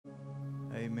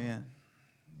Amen.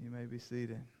 You may be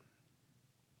seated.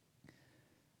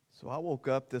 So I woke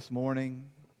up this morning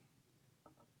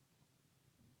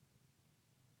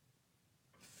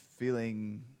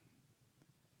feeling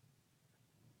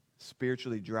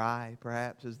spiritually dry,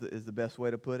 perhaps is the best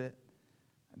way to put it.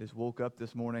 I just woke up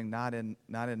this morning not in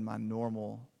my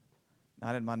normal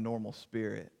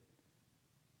spirit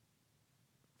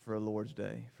for a Lord's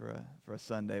Day, for a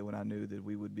Sunday when I knew that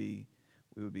we would be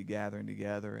gathering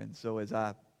together. And so as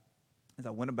I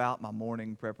went about my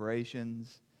morning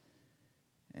preparations,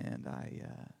 and I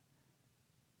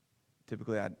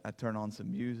typically turn on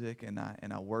some music and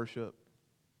I worship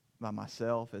by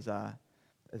myself as I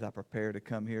prepare to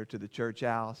come here to the church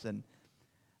house, and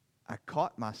I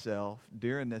caught myself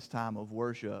during this time of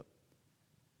worship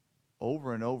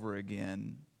over and over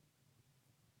again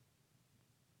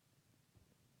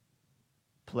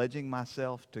pledging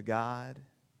myself to God,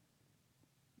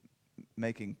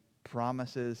 making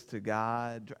promises to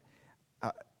God.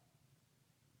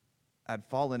 I'd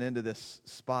fallen into this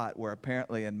spot where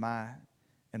apparently in my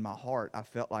heart I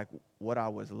felt like what I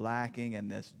was lacking,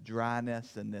 and this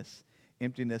dryness and this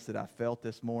emptiness that I felt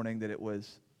this morning, that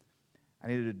I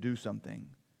needed to do something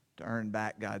to earn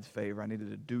back God's favor. I needed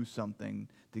to do something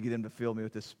to get him to fill me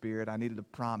with his Spirit. I needed to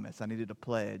promise. I needed to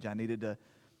pledge. I needed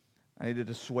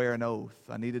to swear an oath.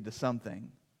 I needed to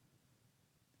something.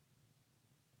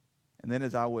 And then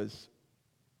as I was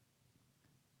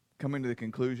coming to the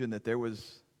conclusion that there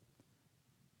was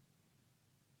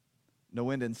no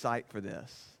end in sight for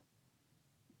this,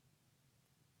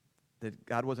 that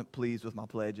God wasn't pleased with my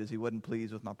pledges, he wasn't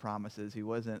pleased with my promises, he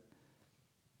wasn't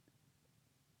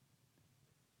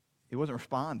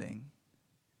responding,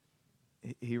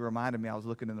 he reminded me I was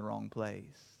looking in the wrong place.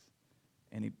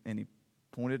 And he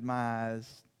pointed my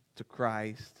eyes to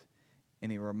Christ,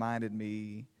 and he reminded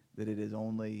me that it is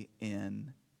only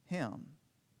in him.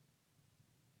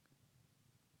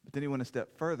 But then he went a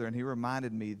step further, and he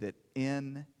reminded me that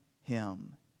in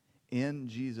him, in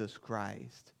Jesus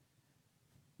Christ,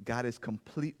 God is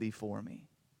completely for me.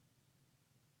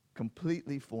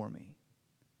 Completely for me.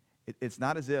 It's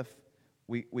not as if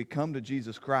we come to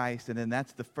Jesus Christ and then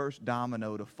that's the first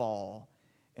domino to fall,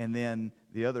 and then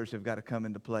the others have got to come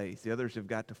into place. The others have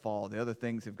got to fall. The other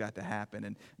things have got to happen.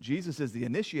 And Jesus is the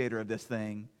initiator of this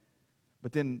thing,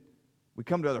 but then we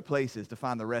come to other places to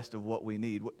find the rest of what we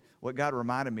need. What God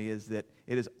reminded me is that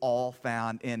it is all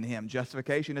found in him.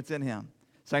 Justification, it's in him.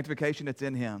 Sanctification, it's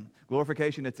in him.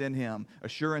 Glorification, it's in him.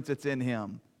 Assurance, it's in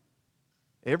him.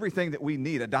 Everything that we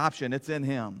need, adoption, it's in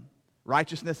him.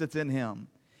 Righteousness, it's in him.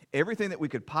 Everything that we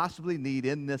could possibly need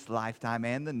in this lifetime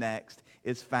and the next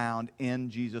is found in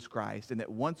Jesus Christ. And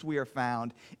that once we are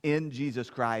found in Jesus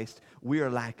Christ, we are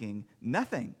lacking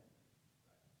nothing.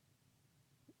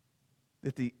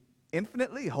 That the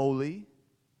infinitely holy,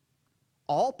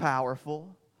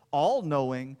 all-powerful,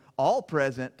 all-knowing,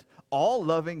 all-present,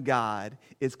 all-loving God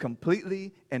is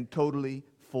completely and totally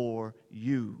for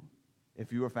you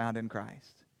if you are found in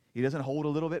Christ. He doesn't hold a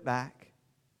little bit back.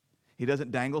 He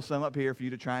doesn't dangle some up here for you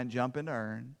to try and jump and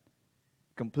earn.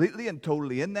 Completely and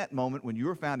totally in that moment when you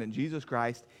are found in Jesus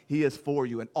Christ, he is for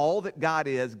you. And all that God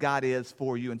is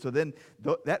for you. And so then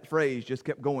that phrase just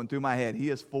kept going through my head. He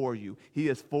is for you. He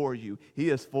is for you. He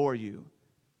is for you.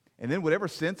 And then whatever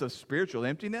sense of spiritual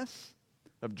emptiness,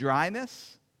 of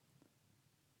dryness,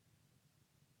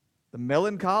 the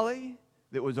melancholy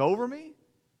that was over me,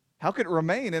 how could it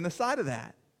remain in the sight of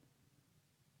that?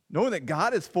 Knowing that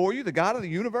God is for you, the God of the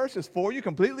universe is for you,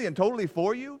 completely and totally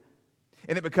for you,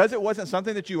 and that because it wasn't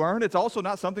something that you earned, it's also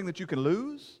not something that you can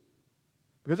lose,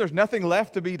 because there's nothing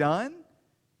left to be done.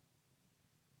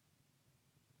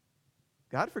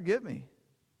 God, forgive me.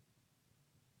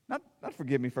 Not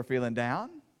forgive me for feeling down.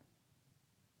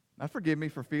 Not forgive me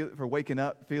for waking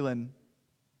up feeling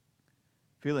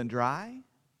dry,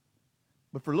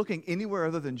 but for looking anywhere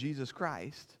other than Jesus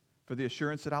Christ for the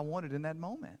assurance that I wanted in that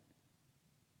moment,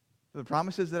 for the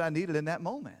promises that I needed in that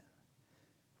moment.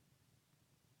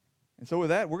 And so with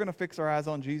that, we're going to fix our eyes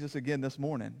on Jesus again this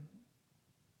morning.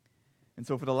 And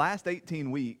so for the last 18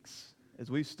 weeks,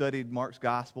 as we've studied Mark's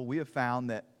gospel, we have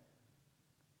found that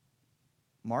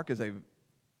Mark is a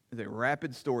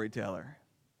rapid storyteller.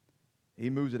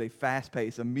 He moves at a fast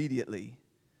pace. Immediately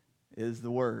is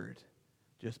the word.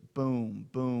 Just boom,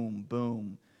 boom,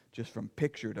 boom. Just from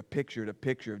picture to picture to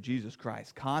picture of Jesus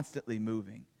Christ, constantly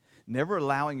moving. Never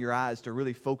allowing your eyes to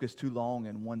really focus too long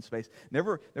in one space.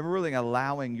 Never really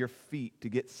allowing your feet to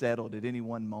get settled at any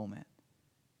one moment.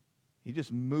 He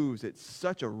just moves at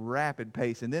such a rapid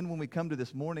pace. And then when we come to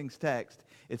this morning's text,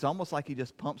 it's almost like he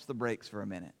just pumps the brakes for a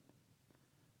minute.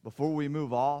 Before we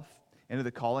move off into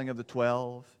the calling of the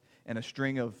 12, and a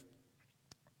string of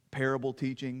parable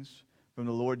teachings from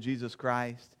the Lord Jesus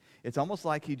Christ, it's almost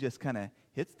like he just kind of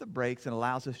hits the brakes and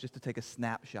allows us just to take a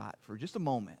snapshot for just a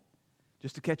moment,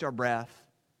 just to catch our breath,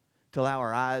 to allow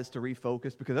our eyes to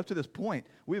refocus, because up to this point,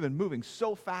 we've been moving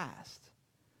so fast.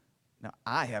 Now,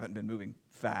 I haven't been moving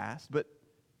fast, but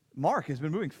Mark has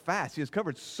been moving fast. He has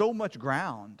covered so much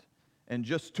ground in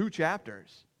just 2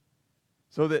 chapters,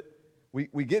 so that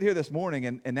we get here this morning,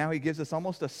 and now he gives us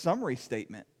almost a summary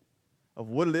statement of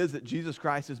what it is that Jesus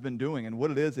Christ has been doing and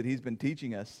what it is that he's been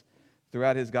teaching us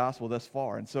throughout his gospel thus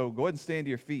far. And so go ahead and stand to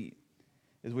your feet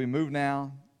as we move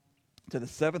now to the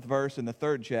 7th verse in the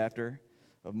 3rd chapter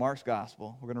of Mark's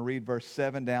gospel. We're going to read verse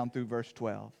 7 down through verse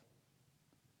 12.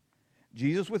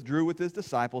 Jesus withdrew with his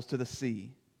disciples to the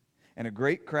sea, and a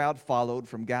great crowd followed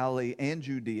from Galilee and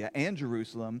Judea and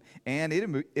Jerusalem and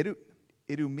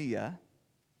Idumea,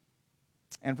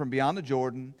 and from beyond the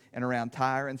Jordan and around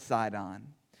Tyre and Sidon.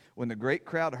 When the great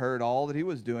crowd heard all that he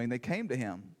was doing, they came to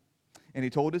him. And he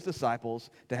told his disciples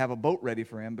to have a boat ready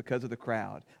for him because of the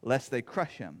crowd, lest they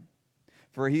crush him.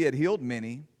 For he had healed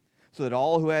many, so that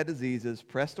all who had diseases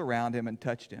pressed around him and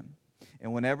touched him.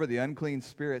 And whenever the unclean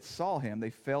spirits saw him, they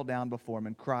fell down before him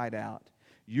and cried out,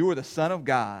 "You are the Son of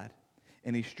God."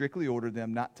 And he strictly ordered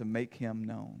them not to make him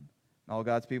known. And all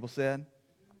God's people said,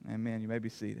 amen. You may be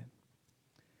seated.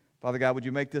 Father God, would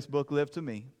you make this book live to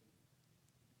me?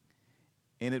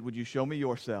 In it, would you show me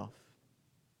yourself?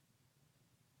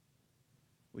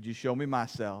 Would you show me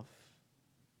myself?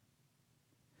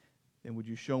 Then would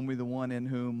you show me the one in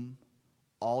whom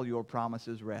all your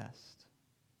promises rest?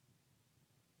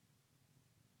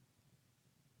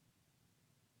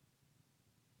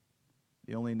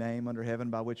 The only name under heaven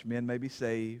by which men may be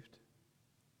saved.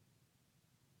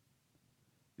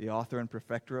 The author and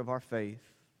perfecter of our faith.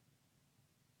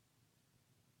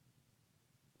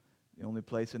 The only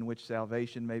place in which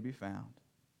salvation may be found.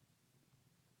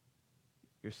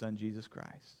 Your Son, Jesus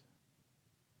Christ.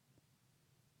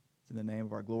 It's in the name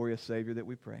of our glorious Savior that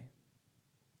we pray.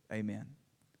 Amen.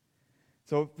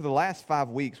 So for the last 5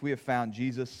 weeks, we have found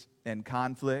Jesus in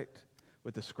conflict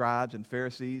with the scribes and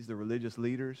Pharisees, the religious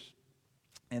leaders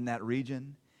in that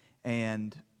region.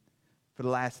 And for the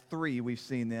last 3, we've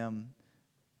seen them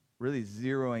really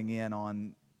zeroing in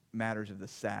on matters of the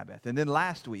Sabbath. And then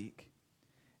last week,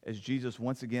 as Jesus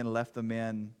once again left the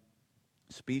men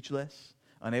speechless,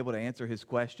 unable to answer his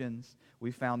questions,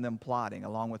 we found them plotting,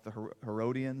 along with the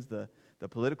Herodians, the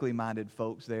politically minded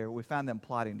folks there. We found them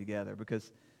plotting together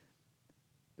because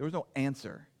there was no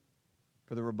answer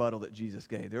for the rebuttal that Jesus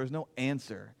gave. There was no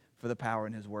answer for the power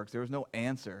in his works. There was no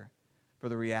answer for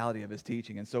the reality of his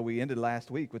teaching. And so we ended last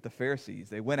week with the Pharisees.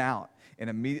 They went out and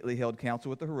immediately held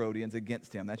counsel with the Herodians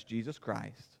against him. That's Jesus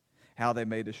Christ, how they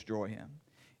may destroy him.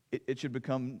 It should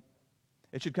come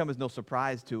as no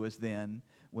surprise to us then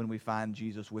when we find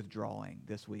Jesus withdrawing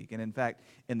this week. And in fact,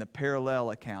 in the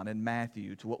parallel account in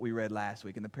Matthew to what we read last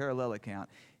week, in the parallel account,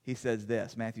 he says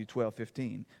this, Matthew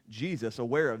 12:15, Jesus,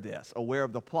 aware of this, aware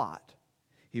of the plot,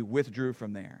 he withdrew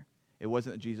from there. It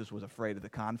wasn't that Jesus was afraid of the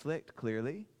conflict,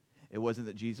 clearly. It wasn't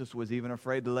that Jesus was even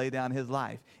afraid to lay down his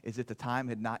life. It's that the time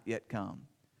had not yet come.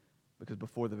 Because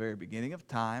before the very beginning of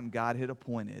time, God had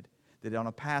appointed that on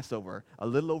a Passover, a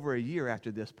little over a year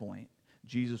after this point,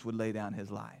 Jesus would lay down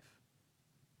his life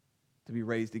to be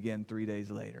raised again 3 days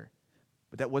later.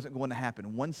 But that wasn't going to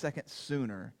happen 1 second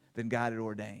sooner than God had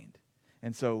ordained.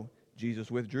 And so Jesus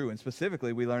withdrew. And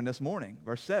specifically, we learned this morning,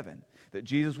 verse 7, that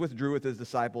Jesus withdrew with his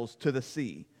disciples to the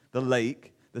sea, the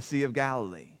lake, the Sea of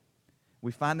Galilee.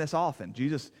 We find this often.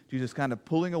 Jesus kind of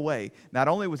pulling away. Not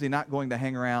only was he not going to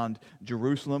hang around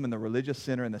Jerusalem and the religious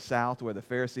center in the south where the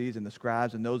Pharisees and the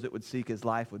scribes and those that would seek his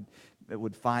life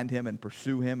would find him and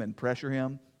pursue him and pressure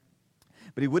him,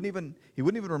 but he wouldn't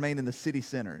even remain in the city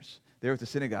centers there at the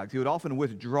synagogues. He would often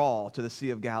withdraw to the Sea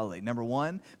of Galilee. Number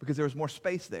one, because there was more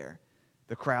space there.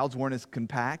 The crowds weren't as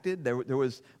compacted. There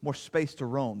was more space to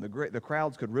roam. The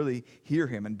crowds could really hear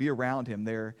him and be around him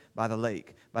there by the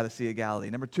lake, by the Sea of Galilee.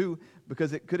 Number two,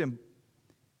 because it could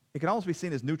almost be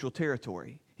seen as neutral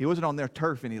territory. He wasn't on their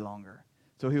turf any longer.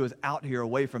 So he was out here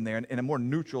away from there in a more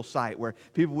neutral site where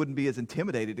people wouldn't be as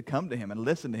intimidated to come to him and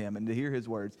listen to him and to hear his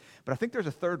words. But I think there's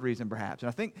a third reason perhaps. And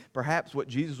I think perhaps what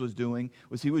Jesus was doing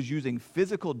was he was using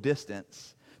physical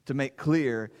distance to make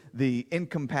clear the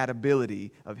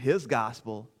incompatibility of his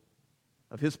gospel,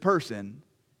 of his person,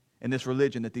 and this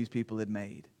religion that these people had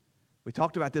made. We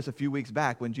talked about this a few weeks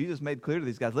back when Jesus made clear to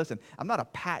these guys, listen, I'm not a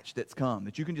patch that's come,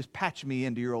 that you can just patch me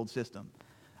into your old system.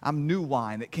 I'm new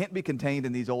wine that can't be contained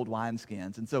in these old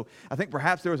wineskins. And so I think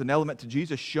perhaps there was an element to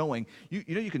Jesus showing,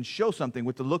 you can show something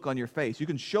with the look on your face. You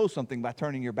can show something by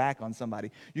turning your back on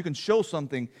somebody. You can show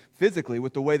something physically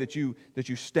with the way that you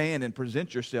stand and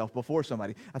present yourself before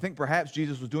somebody. I think perhaps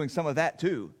Jesus was doing some of that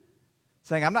too,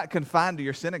 saying, I'm not confined to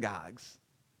your synagogues.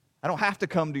 I don't have to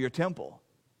come to your temple.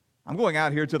 I'm going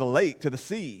out here to the lake, to the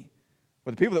sea,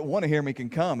 where the people that want to hear me can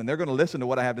come, and they're going to listen to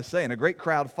what I have to say. And a great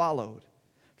crowd followed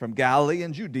from Galilee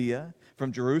and Judea,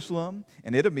 from Jerusalem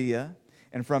and Idumea,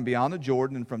 and from beyond the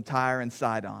Jordan, and from Tyre and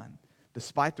Sidon.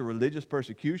 Despite the religious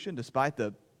persecution, despite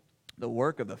the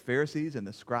work of the Pharisees and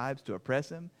the scribes to oppress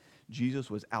him,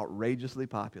 Jesus was outrageously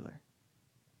popular.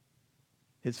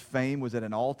 His fame was at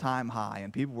an all-time high,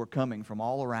 and people were coming from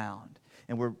all around.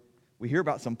 And we hear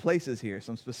about some places here,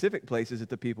 some specific places that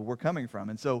the people were coming from.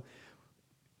 And so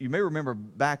you may remember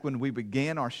back when we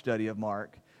began our study of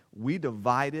Mark, we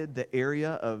divided the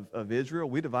area of Israel,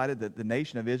 we divided the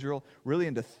nation of Israel really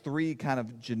into three kind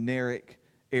of generic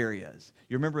areas.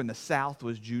 You remember in the south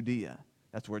was Judea.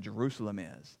 That's where Jerusalem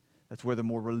is. That's where the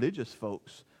more religious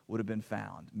folks would have been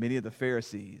found. Many of the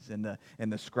Pharisees and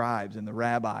the scribes and the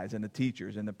rabbis and the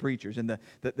teachers and the preachers and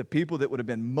the people that would have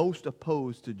been most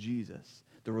opposed to Jesus.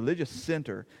 The religious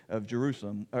center of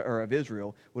Jerusalem, or of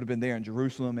Israel, would have been there in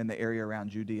Jerusalem and the area around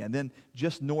Judea. And then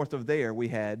just north of there, we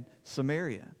had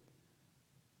Samaria.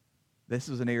 This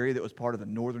was an area that was part of the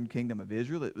northern kingdom of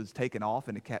Israel. It was taken off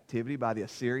into captivity by the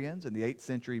Assyrians in the 8th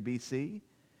century BC.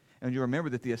 And you remember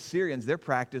that the Assyrians, their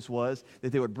practice was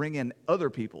that they would bring in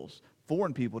other peoples,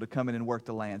 foreign people, to come in and work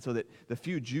the land, so that the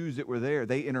few Jews that were there,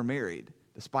 they intermarried,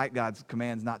 despite God's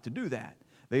commands not to do that.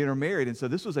 They intermarried, and so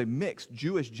this was a mixed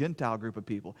Jewish-Gentile group of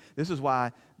people. This is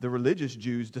why the religious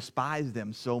Jews despised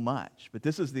them so much. But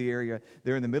this is the area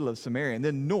there in the middle of Samaria. And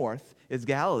then north is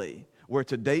Galilee, where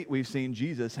to date we've seen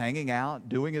Jesus hanging out,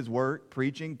 doing his work,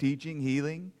 preaching, teaching,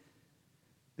 healing.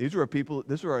 These were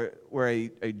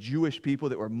a Jewish people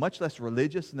that were much less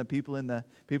religious than the people in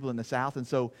the south. And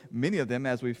so many of them,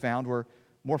 as we found, were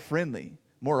more friendly,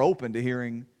 more open to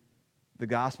hearing the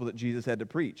gospel that Jesus had to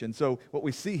preach. And so what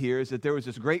we see here is that there was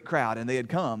this great crowd, and they had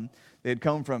come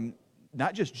from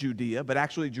not just Judea, but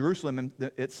actually Jerusalem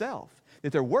itself.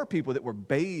 That there were people that were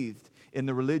bathed in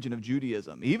the religion of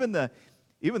Judaism. Even the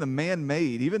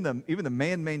man-made, even the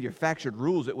man-manufactured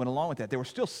rules that went along with that. There were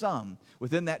still some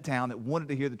within that town that wanted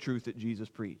to hear the truth that Jesus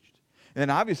preached. And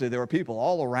then obviously there were people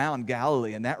all around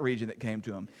Galilee and that region that came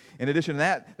to him. In addition to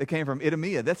that, they came from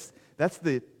Idumea. That's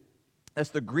the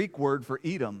Greek word for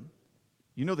Edom.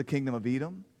 You know the kingdom of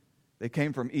Edom. They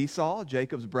came from Esau,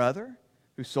 Jacob's brother,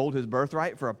 who sold his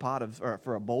birthright for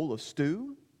a bowl of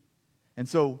stew. And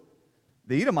so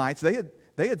the Edomites, they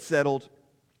had settled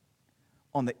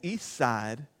on the east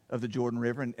side of the Jordan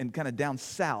River and kind of down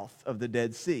south of the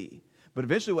Dead Sea. But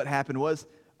eventually what happened was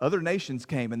other nations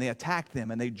came and they attacked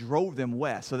them and they drove them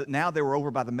west, so that now they were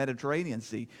over by the Mediterranean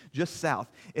Sea, just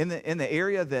south. In the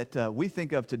area that we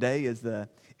think of today as the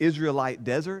Israelite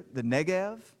desert, the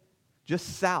Negev,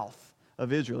 just south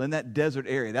of Israel, in that desert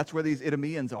area. That's where these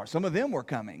Idumeans are. Some of them were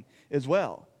coming as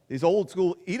well. These old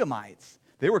school Edomites,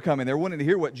 they were coming. They were wanting to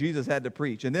hear what Jesus had to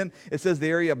preach. And then it says the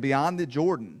area beyond the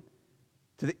Jordan,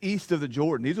 to the east of the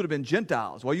Jordan. These would have been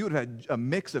Gentiles. While you would have had a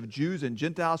mix of Jews and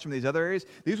Gentiles from these other areas,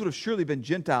 these would have surely been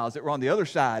Gentiles that were on the other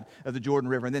side of the Jordan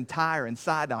River, and then Tyre and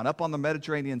Sidon, up on the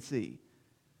Mediterranean Sea.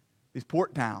 These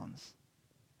port towns.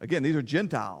 Again, these are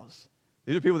Gentiles.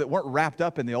 These are people that weren't wrapped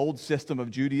up in the old system of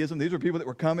Judaism. These were people that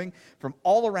were coming from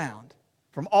all around.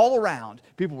 From all around.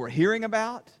 People were hearing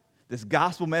about this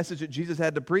gospel message that Jesus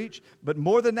had to preach. But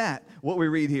more than that, what we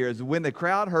read here is when the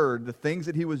crowd heard the things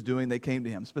that he was doing, they came to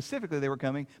him. Specifically, they were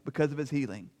coming because of his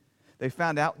healing. They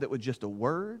found out that with just a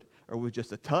word or with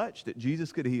just a touch that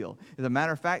Jesus could heal. As a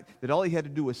matter of fact, that all he had to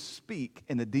do was speak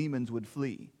and the demons would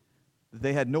flee.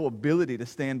 They had no ability to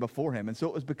stand before him. And so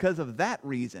it was because of that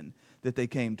reason that they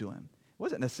came to him. It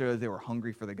wasn't necessarily they were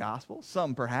hungry for the gospel.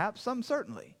 Some perhaps, some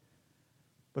certainly.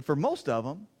 But for most of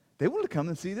them, they wanted to come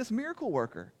and see this miracle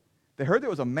worker. They heard there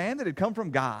was a man that had come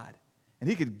from God, and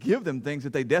he could give them things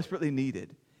that they desperately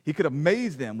needed. He could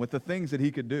amaze them with the things that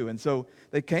he could do. And so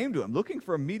they came to him looking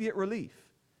for immediate relief.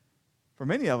 For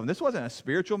many of them, this wasn't a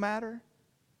spiritual matter.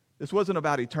 This wasn't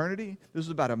about eternity. This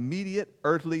was about immediate,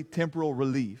 earthly, temporal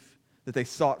relief that they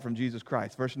sought from Jesus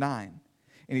Christ. Verse 9.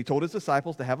 And he told his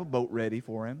disciples to have a boat ready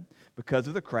for him because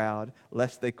of the crowd,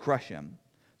 lest they crush him.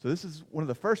 So this is one of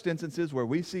the first instances where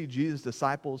we see Jesus'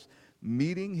 disciples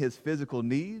meeting his physical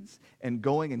needs and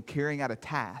going and carrying out a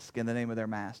task in the name of their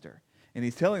master. And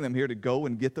he's telling them here to go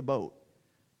and get the boat.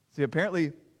 See,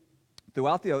 apparently,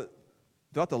 throughout the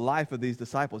Throughout the life of these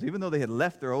disciples, even though they had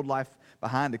left their old life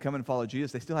behind to come and follow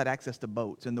Jesus, they still had access to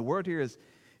boats. And the word here is,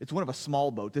 it's one of a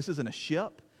small boat. This isn't a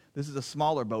ship. This is a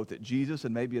smaller boat that Jesus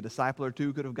and maybe a disciple or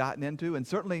two could have gotten into. And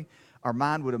certainly our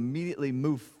mind would immediately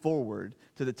move forward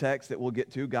to the text that we'll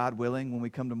get to, God willing, when we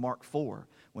come to Mark 4.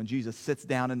 When Jesus sits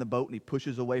down in the boat and he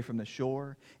pushes away from the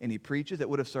shore and he preaches, it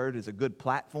would have served as a good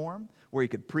platform where he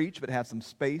could preach but have some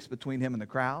space between him and the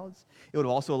crowds. It would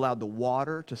have also allowed the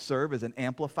water to serve as an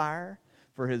amplifier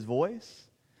for his voice.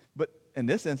 But in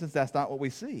this instance, that's not what we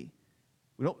see.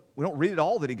 We don't read at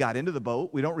all that he got into the boat.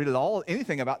 We don't read at all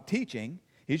anything about teaching.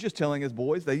 He's just telling his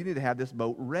boys they need to have this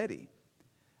boat ready.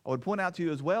 I would point out to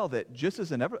you as well that just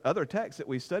as in other texts that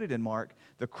we studied in Mark,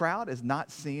 the crowd is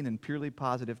not seen in purely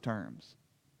positive terms.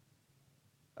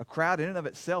 A crowd in and of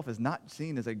itself is not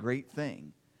seen as a great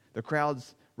thing. The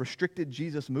crowds restricted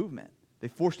Jesus' movement. They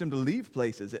forced him to leave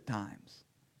places at times.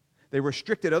 They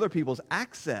restricted other people's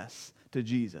access to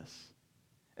Jesus.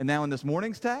 And now in this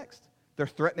morning's text, they're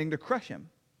threatening to crush him.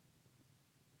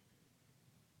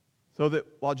 So that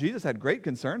while Jesus had great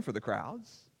concern for the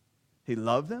crowds, he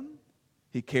loved them,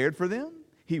 he cared for them,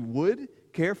 he would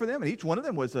care for them, and each one of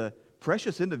them was a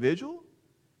precious individual,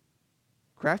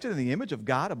 crafted in the image of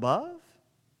God above,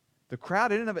 the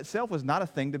crowd in and of itself was not a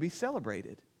thing to be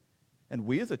celebrated. And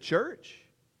we as a church,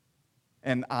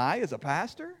 and I as a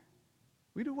pastor,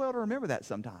 we do well to remember that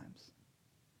sometimes.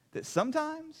 That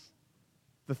sometimes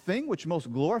the thing which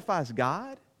most glorifies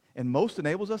God and most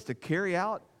enables us to carry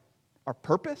out our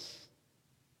purpose,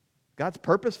 God's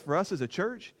purpose for us as a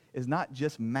church, is not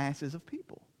just masses of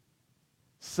people.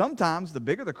 Sometimes the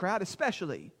bigger the crowd,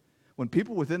 especially when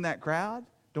people within that crowd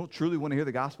don't truly want to hear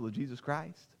the gospel of Jesus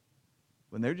Christ,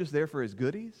 when they're just there for his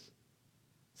goodies,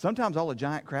 sometimes all a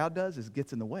giant crowd does is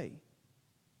gets in the way.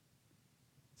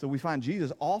 So we find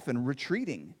Jesus often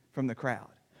retreating from the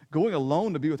crowd, going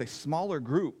alone to be with a smaller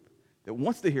group that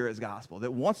wants to hear his gospel,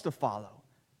 that wants to follow.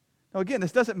 Now again,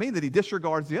 this doesn't mean that he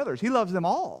disregards the others. He loves them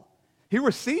all. He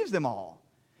receives them all.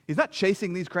 He's not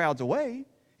chasing these crowds away.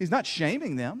 He's not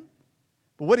shaming them.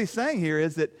 But what he's saying here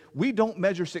is that we don't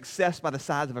measure success by the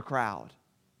size of a crowd.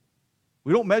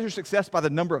 We don't measure success by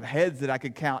the number of heads that I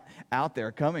could count out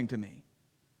there coming to me.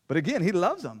 But again, he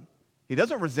loves them. He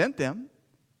doesn't resent them.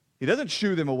 He doesn't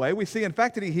shoo them away. We see, in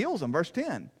fact, that he heals them. Verse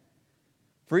 10.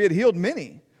 For he had healed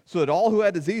many, so that all who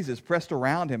had diseases pressed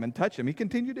around him and touched him. He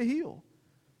continued to heal.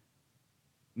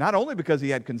 Not only because he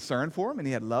had concern for them and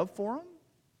he had love for them,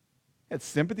 had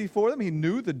sympathy for them. He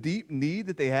knew the deep need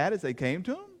that they had as they came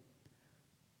to him.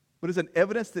 But as an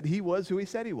evidence that he was who he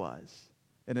said he was.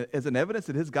 And as an evidence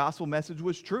that his gospel message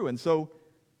was true. And so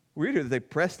we read here that they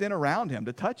pressed in around him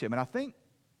to touch him. And I think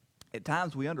at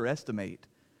times we underestimate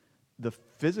the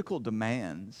physical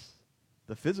demands,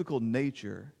 the physical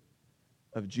nature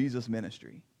of Jesus'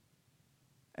 ministry.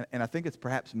 And I think it's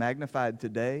perhaps magnified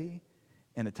today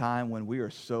in a time when we are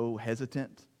so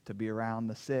hesitant to be around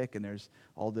the sick, and there's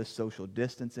all this social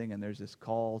distancing, and there's this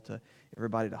call to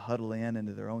everybody to huddle in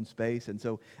into their own space. And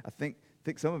so I think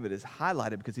some of it is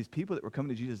highlighted because these people that were coming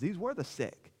to Jesus, these were the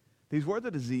sick. These were the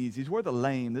diseased. These were the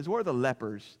lame. These were the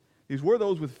lepers. These were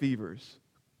those with fevers.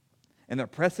 And they're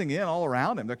pressing in all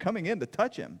around him. They're coming in to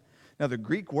touch him. Now the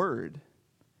Greek word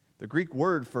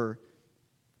for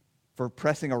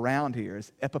pressing around here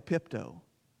is epipipto.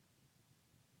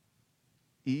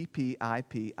 E-P-I-P-I-P-T-O.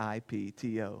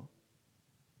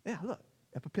 Yeah, look,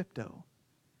 epipipto.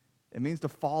 It means to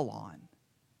fall on.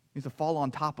 It means to fall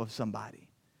on top of somebody.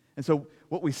 And so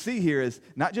what we see here is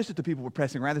not just that the people were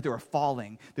pressing around, that they were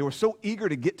falling. They were so eager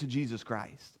to get to Jesus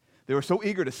Christ. They were so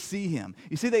eager to see him.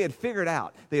 You see, they had figured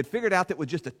out that with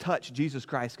just a touch, Jesus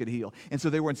Christ could heal. And so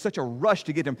they were in such a rush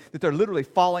to get him that they're literally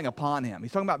falling upon him.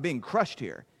 He's talking about being crushed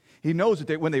here. He knows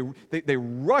that when they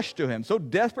rush to him, so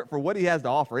desperate for what he has to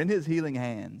offer in his healing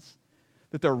hands,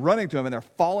 that they're running to him and they're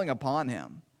falling upon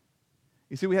him.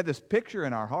 You see, we have this picture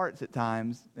in our hearts at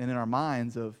times and in our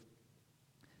minds of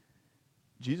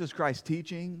Jesus Christ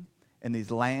teaching and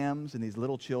these lambs and these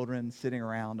little children sitting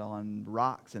around on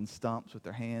rocks and stumps with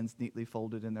their hands neatly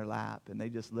folded in their lap, and they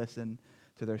just listen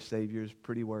to their Savior's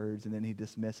pretty words, and then he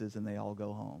dismisses and they all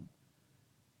go home.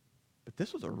 But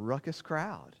this was a ruckus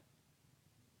crowd.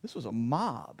 This was a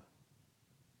mob.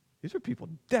 These were people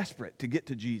desperate to get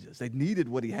to Jesus. They needed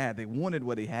what he had. They wanted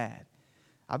what he had.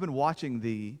 I've been watching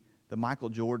the Michael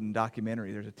Jordan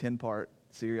documentary. There's a 10-part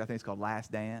series, I think it's called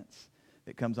Last Dance,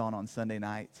 that comes on Sunday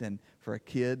nights. And for a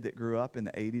kid that grew up in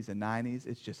the 80s and 90s,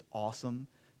 it's just awesome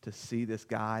to see this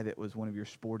guy that was one of your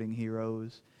sporting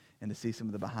heroes and to see some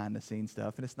of the behind-the-scenes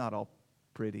stuff. And it's not all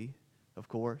pretty, of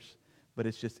course, but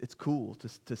it's cool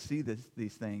to see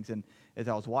these things. And as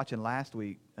I was watching last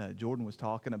week, Jordan was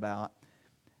talking about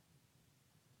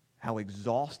how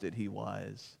exhausted he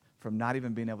was from not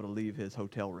even being able to leave his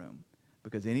hotel room.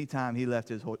 Because anytime he left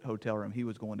his hotel room, he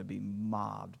was going to be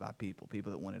mobbed by people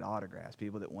that wanted autographs,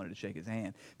 people that wanted to shake his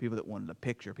hand, people that wanted a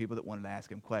picture, people that wanted to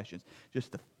ask him questions.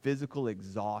 Just the physical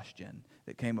exhaustion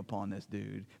that came upon this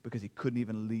dude because he couldn't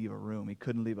even leave a room. He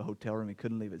couldn't leave a hotel room. He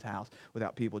couldn't leave his house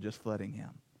without people just flooding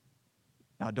him.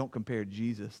 Now, don't compare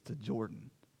Jesus to Jordan.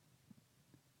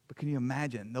 But can you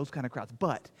imagine those kind of crowds?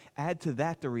 But add to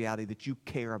that the reality that you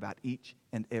care about each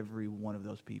and every one of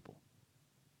those people.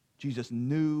 Jesus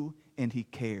knew and he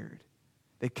cared.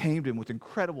 They came to him with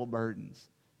incredible burdens.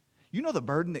 You know the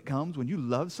burden that comes when you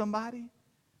love somebody?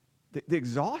 The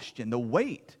exhaustion, the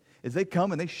weight, as they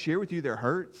come and they share with you their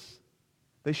hurts.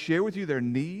 They share with you their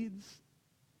needs.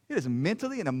 It is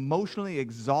mentally and emotionally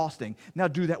exhausting. Now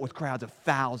do that with crowds of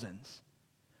thousands.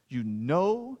 You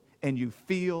know and you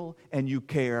feel and you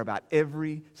care about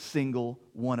every single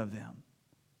one of them.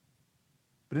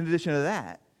 But in addition to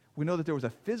that, we know that there was a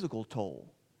physical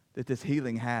toll that this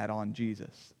healing had on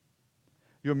Jesus.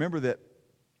 You remember that,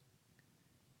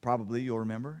 probably you'll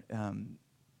remember,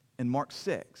 in Mark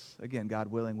 6, again, God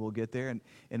willing, we'll get there, and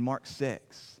in Mark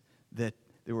 6, that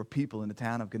there were people in the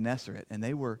town of Gennesaret, and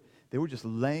they were just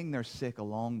laying their sick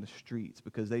along the streets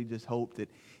because they just hoped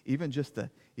that even just the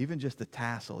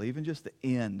tassel, even just the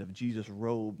end of Jesus'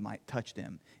 robe might touch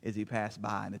them as he passed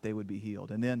by, and that they would be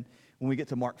healed. And then when we get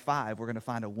to Mark 5, we're going to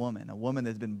find a woman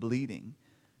that's been bleeding.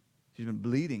 She's been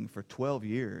bleeding for 12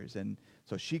 years, and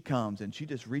so she comes and she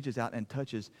just reaches out and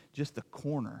touches just the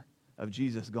corner of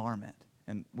Jesus' garment.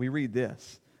 And we read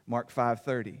this, Mark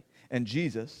 5:30. And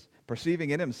Jesus,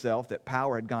 perceiving in himself that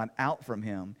power had gone out from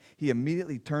him, he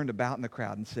immediately turned about in the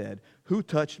crowd and said, "Who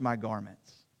touched my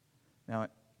garments?" Now,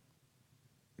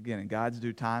 again, in God's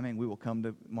due timing, we will come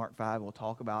to Mark 5. We'll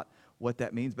talk about what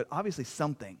that means. But obviously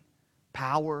something,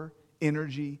 power,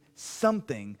 energy,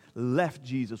 something left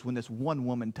Jesus when this one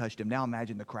woman touched him. Now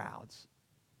imagine the crowds.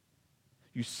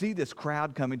 You see this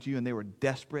crowd coming to you, and they were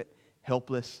desperate,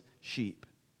 helpless sheep.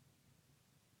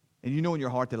 And you know in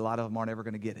your heart that a lot of them aren't ever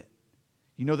going to get it.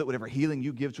 You know that whatever healing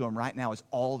you give to them right now is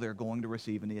all they're going to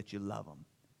receive, and yet you love them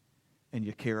and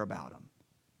you care about them.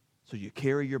 So you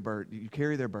carry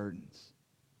their burdens.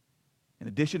 In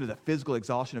addition to the physical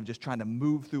exhaustion of just trying to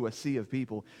move through a sea of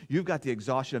people, you've got the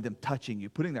exhaustion of them touching you,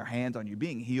 putting their hands on you,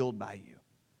 being healed by you.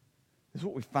 This is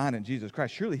what we find in Jesus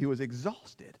Christ. Surely he was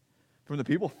exhausted from the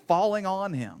people falling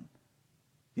on him.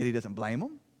 Yet he doesn't blame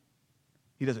them.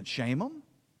 He doesn't shame them.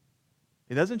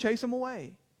 He doesn't chase them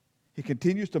away. He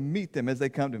continues to meet them as they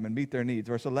come to him and meet their needs.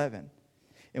 Verse 11.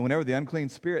 And whenever the unclean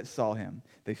spirits saw him,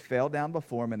 they fell down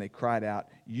before him and they cried out,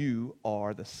 "You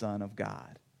are the Son of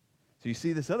God." So you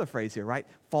see this other phrase here, right?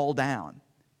 Fall down.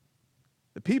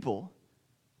 The people,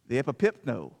 the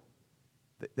epipipno,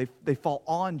 they fall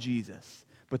on Jesus.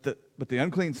 But the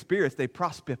unclean spirits, they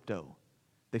prospipto.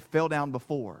 They fell down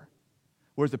before.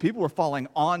 Whereas the people were falling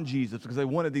on Jesus because they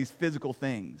wanted these physical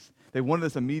things. They wanted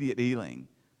this immediate healing.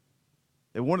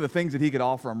 They wanted the things that he could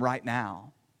offer them right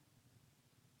now.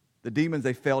 The demons,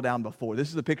 they fell down before. This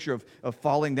is a picture of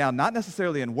falling down, not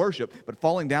necessarily in worship, but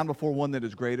falling down before one that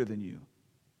is greater than you.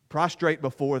 Prostrate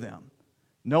before them,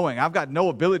 knowing I've got no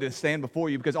ability to stand before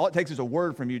you because all it takes is a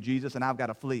word from you, Jesus, and I've got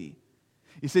to flee.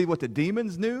 You see what the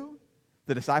demons knew,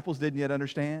 the disciples didn't yet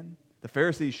understand. The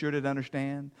Pharisees sure didn't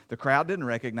understand. The crowd didn't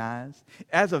recognize.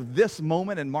 As of this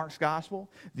moment in Mark's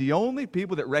gospel, the only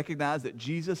people that recognize that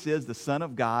Jesus is the Son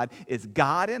of God is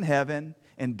God in heaven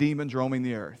and demons roaming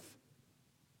the earth.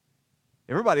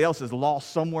 Everybody else is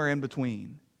lost somewhere in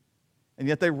between. And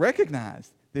yet they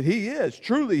recognize that he is,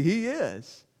 truly he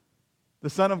is, the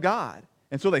Son of God.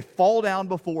 And so they fall down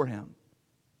before him.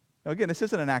 Now again, this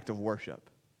isn't an act of worship.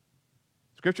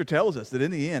 Scripture tells us that in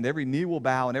the end, every knee will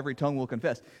bow and every tongue will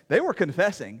confess. They were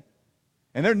confessing,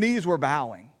 and their knees were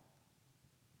bowing.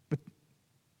 But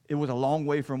it was a long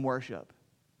way from worship.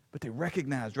 But they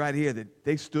recognized right here that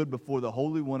they stood before the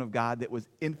Holy One of God that was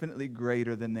infinitely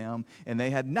greater than them, and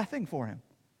they had nothing for him.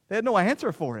 They had no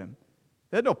answer for him.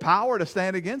 They had no power to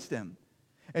stand against him.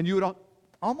 And you would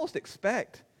almost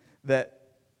expect that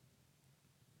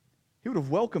he would have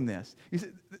welcomed this. You see,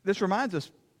 this reminds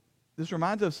us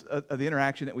of the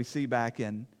interaction that we see back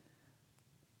in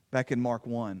Mark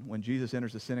 1 when Jesus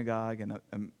enters the synagogue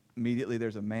and immediately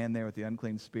there's a man there with the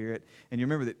unclean spirit. And you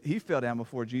remember that he fell down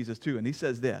before Jesus too. And he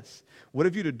says this, "What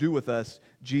have you to do with us,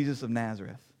 Jesus of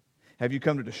Nazareth? Have you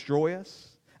come to destroy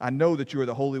us? I know that you are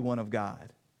the Holy One of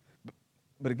God."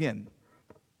 But again,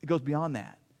 it goes beyond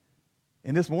that.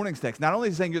 In this morning's text, not only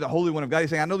is he saying you're the Holy One of God, he's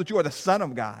saying, I know that you are the Son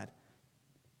of God.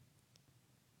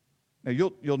 Now,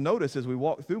 you'll notice as we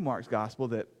walk through Mark's gospel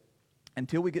that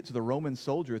until we get to the Roman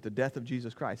soldier at the death of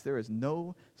Jesus Christ, there is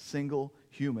no single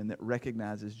human that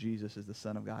recognizes Jesus as the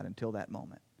Son of God until that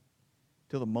moment,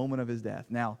 till the moment of his death.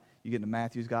 Now, you get into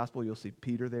Matthew's gospel, you'll see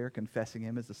Peter there confessing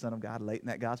him as the Son of God late in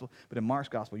that gospel. But in Mark's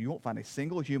gospel, you won't find a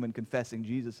single human confessing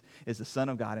Jesus as the Son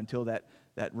of God until that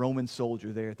Roman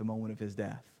soldier there at the moment of his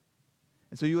death.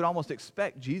 And so you would almost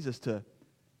expect Jesus to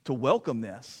welcome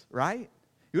this, right?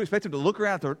 You would expect him to look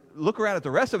around at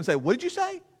the rest of them and say, what did you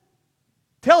say?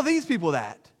 Tell these people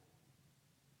that.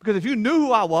 Because if you knew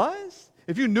who I was,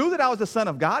 if you knew that I was the Son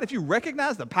of God, if you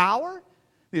recognized the power,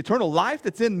 the eternal life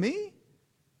that's in me,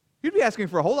 you'd be asking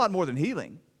for a whole lot more than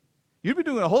healing. You'd be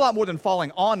doing a whole lot more than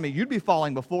falling on me. You'd be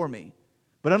falling before me.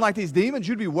 But unlike these demons,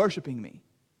 you'd be worshiping me.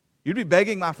 You'd be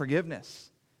begging my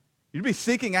forgiveness. You'd be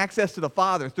seeking access to the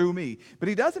Father through me. But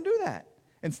he doesn't do that.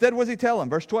 Instead, what does he tell them?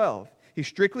 Verse 12. He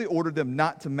strictly ordered them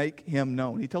not to make him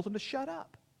known. He tells them to shut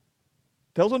up.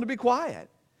 Tells them to be quiet.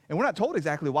 And we're not told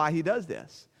exactly why he does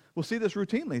this. We'll see this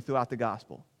routinely throughout the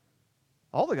gospel.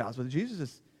 All the gospel.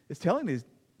 Jesus is telling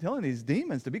these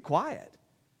demons to be quiet.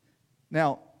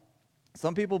 Now,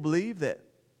 some people believe that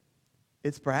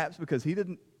it's perhaps because he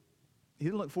didn't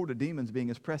look forward to demons being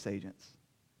his press agents.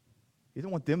 He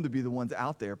didn't want them to be the ones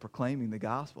out there proclaiming the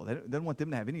gospel. He didn't want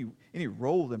them to have any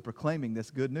role in proclaiming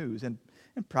this good news. And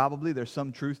probably there's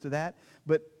some truth to that.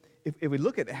 But if we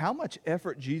look at how much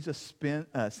effort Jesus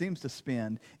seems to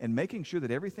spend in making sure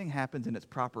that everything happens in its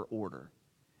proper order,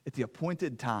 at the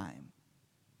appointed time,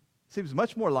 it seems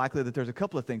much more likely that there's a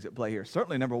couple of things at play here.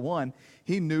 Certainly, number one,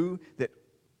 he knew that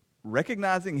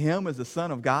recognizing him as the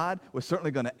Son of God was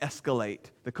certainly going to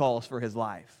escalate the calls for his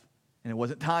life. And it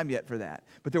wasn't time yet for that.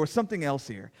 But there was something else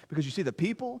here. Because you see, the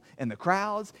people and the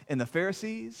crowds and the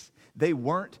Pharisees, they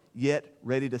weren't yet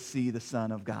ready to see the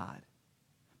Son of God.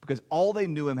 Because all they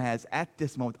knew him as at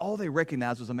this moment, all they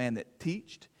recognized was a man that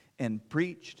teached and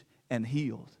preached and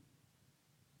healed.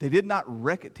 They did not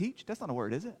teach, that's not a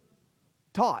word, is it?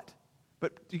 Taught.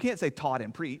 But you can't say taught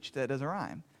and preached, that doesn't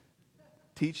rhyme.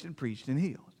 Teached and preached and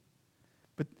healed.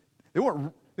 But they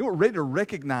weren't ready to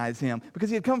recognize him because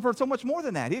he had come for so much more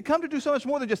than that. He had come to do so much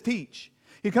more than just teach.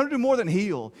 He had come to do more than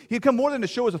heal. He had come more than to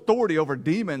show his authority over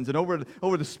demons and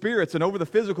over the spirits and over the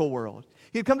physical world.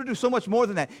 He had come to do so much more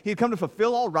than that. He had come to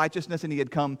fulfill all righteousness, and he had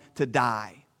come to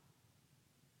die.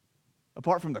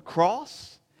 Apart from the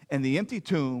cross and the empty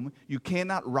tomb, you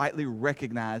cannot rightly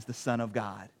recognize the Son of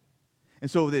God.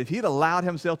 And so that if he had allowed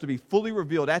himself to be fully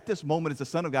revealed at this moment as the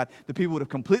Son of God, the people would have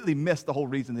completely missed the whole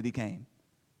reason that he came.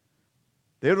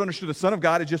 They would have understood the Son of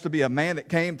God as just to be a man that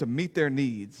came to meet their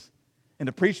needs and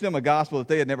to preach them a gospel that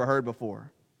they had never heard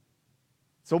before.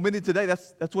 So many today,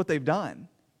 that's what they've done.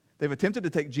 They've attempted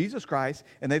to take Jesus Christ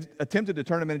and they've attempted to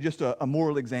turn him into just a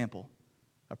moral example.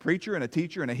 A preacher and a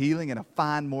teacher and a healing and a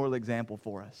fine moral example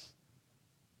for us.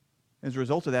 As a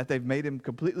result of that, they've made him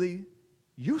completely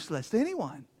useless to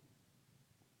anyone.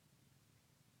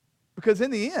 Because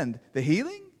in the end, the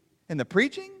healing and the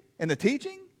preaching and the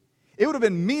teaching, it would have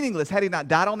been meaningless had he not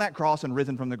died on that cross and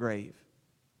risen from the grave.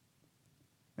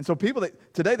 And so people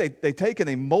today, they take and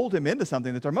they mold him into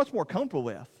something that they're much more comfortable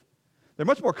with. They're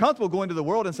much more comfortable going to the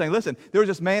world and saying, listen, there was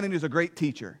this man and he was a great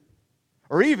teacher.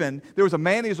 Or even, there was a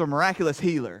man who was a miraculous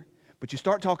healer. But you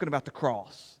start talking about the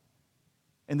cross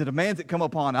and the demands that come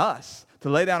upon us to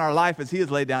lay down our life as he has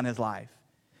laid down his life.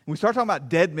 And we start talking about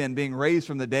dead men being raised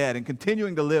from the dead and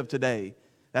continuing to live today.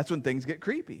 That's when things get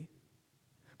creepy.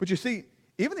 But you see,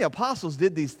 even the apostles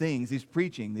did these things, these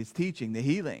preaching, these teaching, the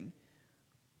healing.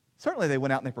 Certainly they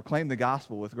went out and they proclaimed the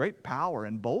gospel with great power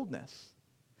and boldness.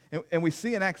 And we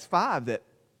see in Acts 5 that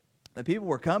the people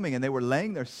were coming and they were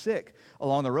laying their sick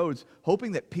along the roads,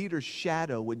 hoping that Peter's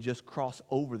shadow would just cross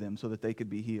over them so that they could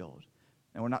be healed.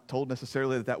 And we're not told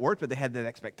necessarily that worked, but they had that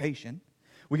expectation.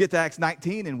 We get to Acts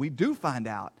 19 and we do find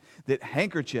out that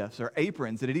handkerchiefs or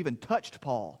aprons that had even touched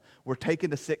Paul were taken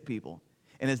to sick people.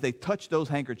 And as they touched those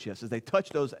handkerchiefs, as they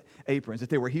touched those aprons, that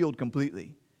they were healed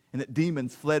completely and that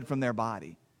demons fled from their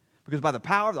body. Because by the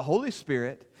power of the Holy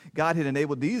Spirit, God had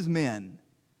enabled these men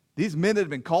that had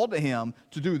been called to him,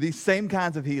 to do these same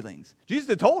kinds of healings. Jesus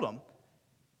had told them,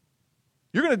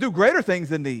 you're going to do greater things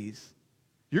than these.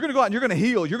 You're going to go out and you're going to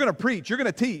heal, you're going to preach, you're going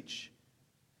to teach.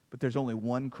 But there's only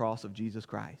one cross of Jesus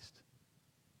Christ.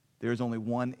 There is only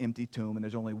one empty tomb, and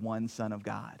there's only one Son of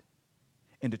God.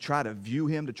 And to try to view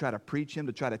him, to try to preach him,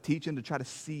 to try to teach him, to try to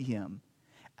see him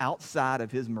outside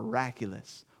of his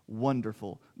miraculous,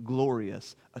 wonderful,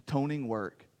 glorious, atoning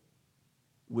work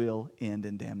will end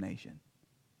in damnation.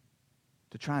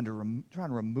 To try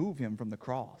and remove him from the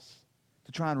cross,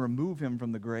 to try and remove him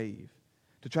from the grave,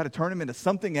 to try to turn him into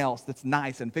something else that's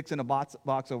nice and fix in a box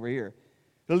over here.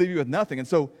 It'll leave you with nothing. And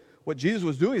so what Jesus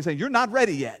was doing is saying, you're not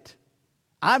ready yet.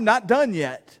 I'm not done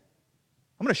yet.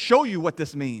 I'm going to show you what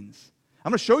this means.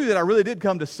 I'm going to show you that I really did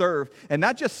come to serve, and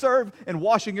not just serve in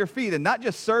washing your feet, and not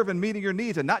just serve in meeting your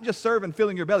needs, and not just serve in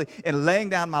filling your belly, and laying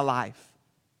down my life.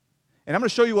 And I'm going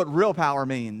to show you what real power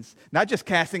means. Not just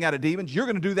casting out of demons. You're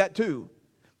going to do that too.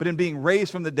 But in being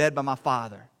raised from the dead by my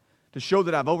Father, to show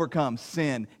that I've overcome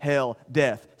sin, hell,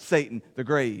 death, Satan, the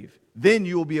grave. Then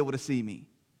you will be able to see me.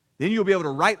 Then you'll be able to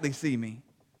rightly see me.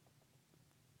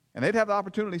 And they'd have the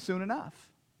opportunity soon enough.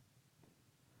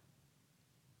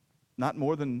 Not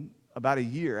more than about a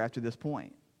year after this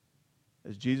point,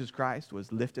 as Jesus Christ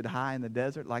was lifted high in the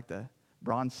desert like the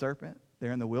bronze serpent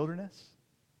there in the wilderness,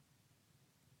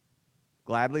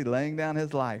 gladly laying down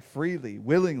his life, freely,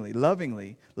 willingly,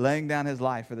 lovingly laying down his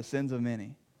life for the sins of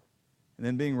many. And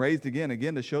then being raised again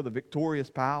to show the victorious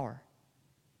power.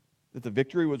 That the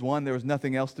victory was won, there was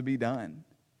nothing else to be done.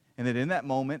 And that in that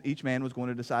moment, each man was going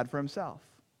to decide for himself.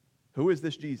 Who is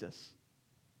this Jesus?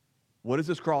 What does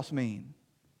this cross mean?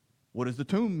 What does the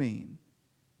tomb mean?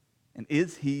 And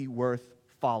is he worth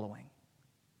following?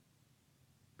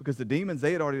 Because the demons,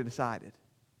 they had already decided.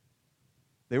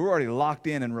 They were already locked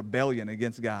in rebellion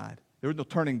against God. There was no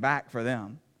turning back for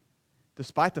them,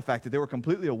 despite the fact that they were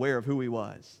completely aware of who he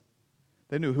was.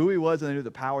 They knew who he was, and they knew the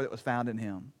power that was found in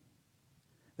him.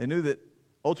 They knew that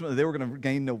ultimately they were going to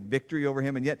gain no victory over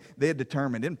him, and yet they had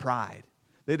determined in pride,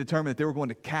 they had determined that they were going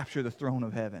to capture the throne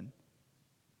of heaven.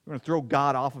 They were going to throw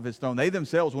God off of his throne. They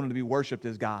themselves wanted to be worshipped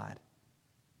as God.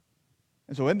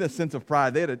 And so in this sense of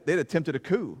pride, they had attempted a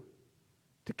coup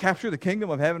to capture the kingdom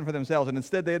of heaven for themselves, and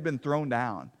instead they had been thrown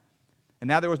down. And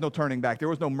now there was no turning back. There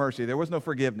was no mercy. There was no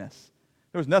forgiveness.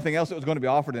 There was nothing else that was going to be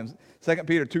offered them. 2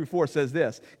 Peter 2:4 says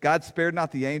this, God spared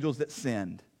not the angels that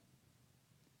sinned.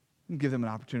 And give them an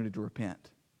opportunity to repent.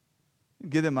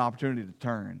 Give them an opportunity to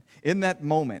turn. In that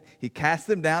moment, he cast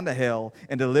them down to hell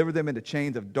and delivered them into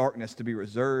chains of darkness to be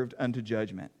reserved unto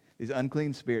judgment. These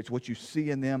unclean spirits, what you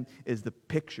see in them is the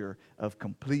picture of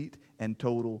complete and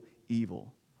total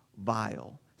evil,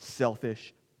 vile,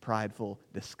 selfish, prideful,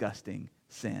 disgusting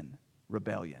sin,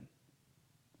 rebellion.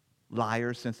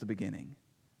 Liars since the beginning,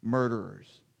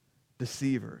 murderers,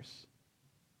 deceivers,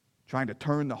 trying to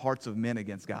turn the hearts of men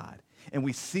against God. And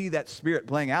we see that spirit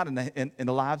playing out in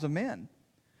the lives of men.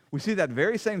 We see that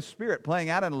very same spirit playing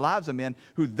out in the lives of men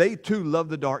who they too love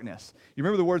the darkness. You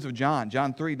remember the words of John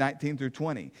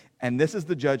 3:19-20. And this is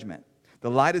the judgment.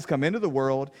 The light has come into the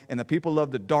world, and the people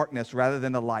love the darkness rather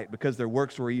than the light, because their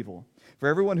works were evil. For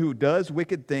everyone who does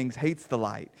wicked things hates the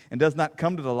light, and does not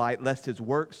come to the light, lest his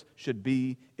works should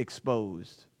be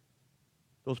exposed.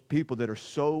 Those people that are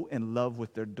so in love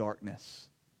with their darkness,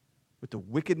 with the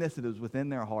wickedness that is within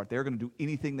their heart, they're going to do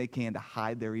anything they can to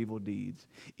hide their evil deeds,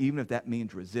 even if that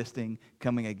means resisting,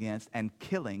 coming against, and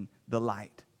killing the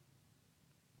light.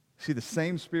 See the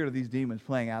same spirit of these demons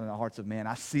playing out in the hearts of men.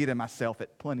 I see it in myself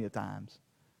at plenty of times.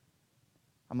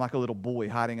 I'm like a little boy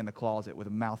hiding in the closet with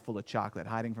a mouthful of chocolate,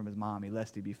 hiding from his mommy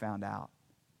lest he be found out.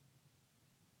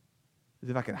 As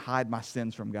if I can hide my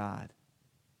sins from God.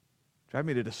 Drive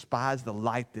me to despise the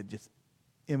light that just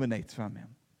emanates from him.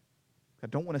 I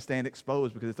don't want to stand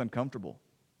exposed because it's uncomfortable.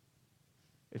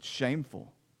 It's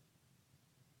shameful.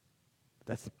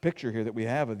 That's the picture here that we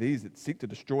have of these that seek to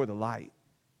destroy the light.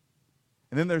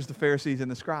 And then there's the Pharisees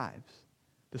and the scribes.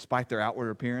 Despite their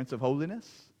outward appearance of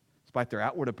holiness, despite their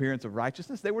outward appearance of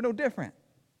righteousness, they were no different.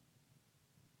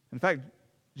 In fact,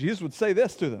 Jesus would say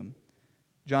this to them.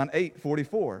 John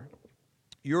 8:44.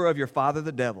 You're of your father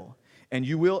the devil, and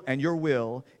your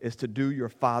will is to do your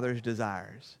father's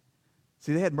desires.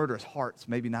 See, they had murderous hearts,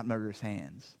 maybe not murderous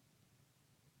hands.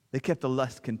 They kept the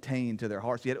lust contained to their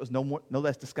hearts, yet it was no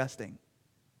less disgusting,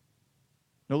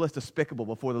 no less despicable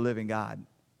before the living God.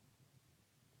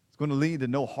 It's going to lead to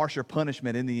no harsher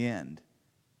punishment in the end.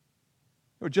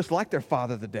 They were just like their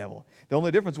father, the devil. The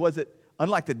only difference was that,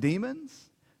 unlike the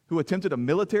demons who attempted a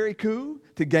military coup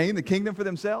to gain the kingdom for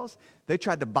themselves, they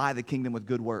tried to buy the kingdom with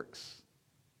good works.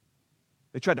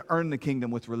 They tried to earn the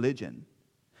kingdom with religion.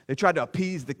 They tried to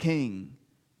appease the king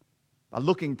by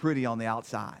looking pretty on the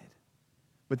outside.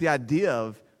 But the idea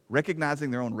of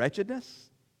recognizing their own wretchedness,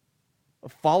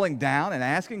 of falling down and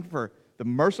asking for the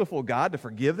merciful God to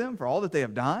forgive them for all that they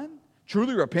have done,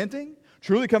 truly repenting,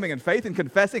 truly coming in faith and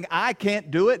confessing, I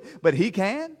can't do it, but he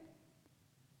can,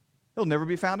 they'll never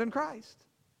be found in Christ.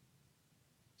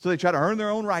 So they try to earn their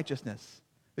own righteousness.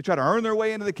 They try to earn their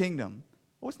way into the kingdom.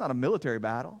 Well, it's not a military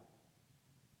battle.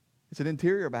 It's an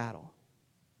interior battle.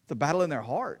 It's a battle in their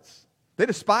hearts. They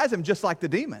despise him just like the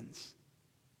demons.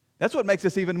 That's what makes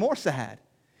this even more sad,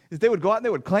 is they would go out and they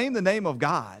would claim the name of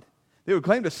God. They would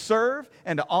claim to serve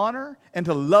and to honor and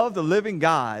to love the living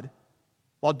God,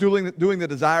 while doing the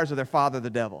desires of their father, the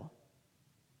devil.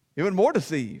 Even more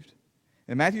deceived.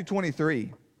 In Matthew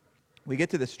 23, we get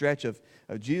to the stretch of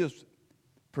Jesus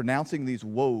pronouncing these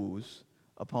woes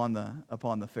upon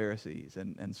the Pharisees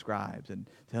and scribes and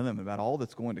telling them about all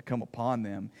that's going to come upon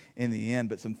them in the end.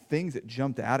 But some things that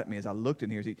jumped out at me as I looked in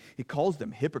here, he calls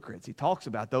them hypocrites. He talks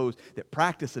about those that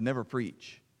practice and never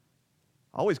preach,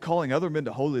 always calling other men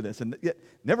to holiness and yet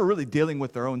never really dealing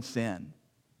with their own sin,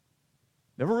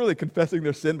 never really confessing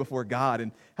their sin before God,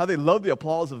 and how they love the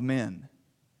applause of men.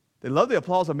 They love the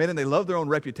applause of men, and they love their own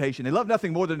reputation. They love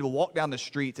nothing more than to walk down the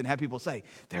streets and have people say,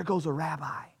 "There goes a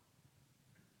rabbi."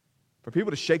 For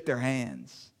people to shake their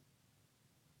hands.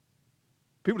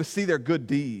 People to see their good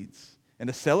deeds and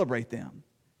to celebrate them.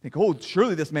 Think, "Oh,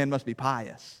 surely this man must be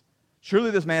pious. Surely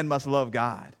this man must love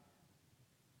God."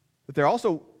 But they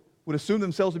also would assume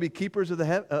themselves to be keepers of the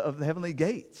heavenly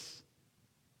gates.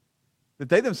 That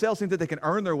they themselves think that they can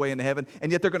earn their way into heaven,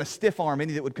 and yet they're going to stiff-arm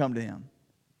any that would come to him.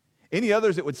 Any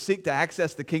others that would seek to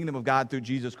access the kingdom of God through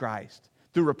Jesus Christ,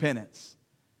 through repentance.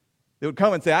 They would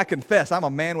come and say, "I confess I'm a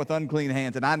man with unclean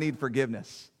hands and I need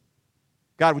forgiveness.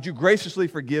 God, would you graciously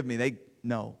forgive me?" They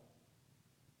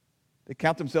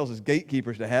count themselves as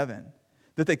gatekeepers to heaven.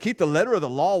 That they keep the letter of the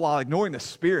law while ignoring the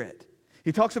spirit.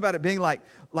 He talks about it being like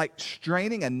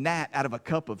straining a gnat out of a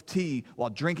cup of tea while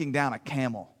drinking down a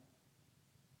camel.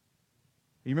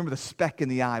 You remember the speck in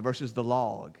the eye versus the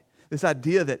log. This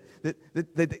idea that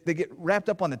they get wrapped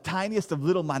up on the tiniest of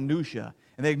little minutia,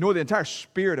 and they ignore the entire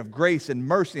spirit of grace and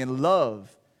mercy and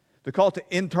love. The call to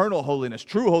internal holiness,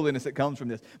 true holiness that comes from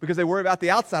this, because they worry about the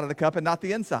outside of the cup and not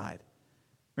the inside.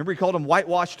 Remember, he called them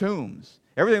whitewashed tombs.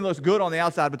 Everything looks good on the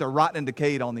outside, but they're rotten and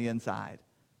decayed on the inside.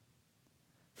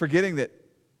 Forgetting that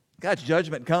God's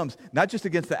judgment comes not just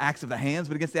against the acts of the hands,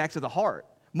 but against the acts of the heart.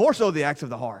 More so the acts of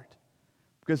the heart.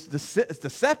 Because it's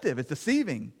deceptive, it's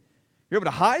deceiving. You're able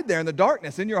to hide there in the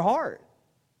darkness in your heart.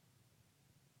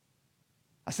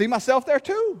 I see myself there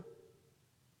too.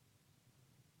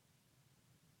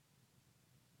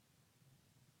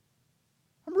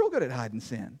 I'm real good at hiding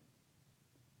sin.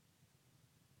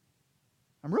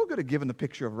 I'm real good at giving the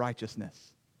picture of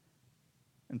righteousness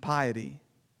and piety.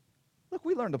 Look,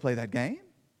 we learned to play that game.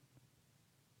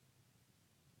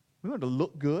 We learned to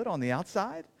look good on the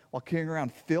outside while carrying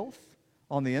around filth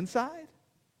on the inside.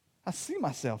 I see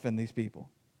myself in these people.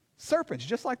 Serpents,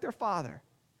 just like their father.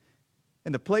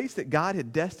 And the place that God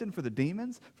had destined for the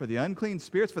demons, for the unclean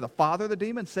spirits, for the father of the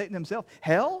demons, Satan himself,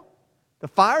 hell, the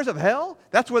fires of hell,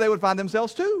 that's where they would find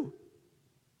themselves too.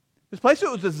 This place that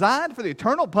was designed for the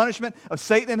eternal punishment of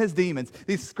Satan and his demons.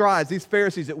 These scribes, these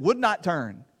Pharisees that would not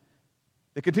turn.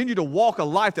 They continued to walk a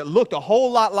life that looked a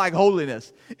whole lot like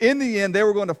holiness. In the end, they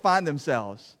were going to find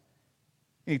themselves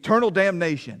in eternal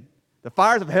damnation. The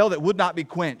fires of hell that would not be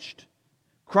quenched.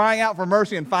 Crying out for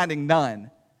mercy and finding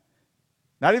none.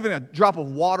 Not even a drop of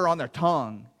water on their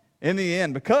tongue in the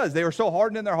end, because they were so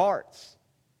hardened in their hearts.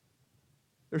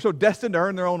 They were so destined to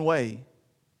earn their own way.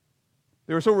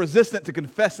 They were so resistant to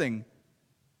confessing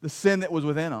the sin that was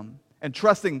within them and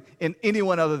trusting in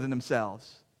anyone other than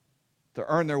themselves to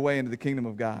earn their way into the kingdom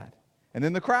of God. And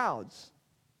then the crowds.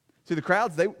 See, the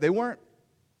crowds, they weren't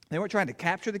trying to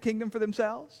capture the kingdom for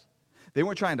themselves. They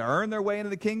weren't trying to earn their way into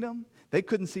the kingdom. They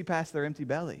couldn't see past their empty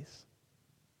bellies.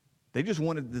 They just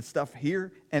wanted the stuff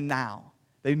here and now.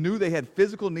 They knew they had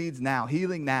physical needs now,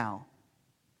 healing now,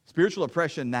 spiritual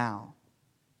oppression now,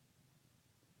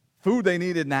 food they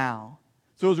needed now.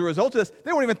 So as a result of this,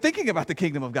 they weren't even thinking about the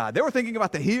kingdom of God. They were thinking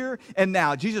about the here and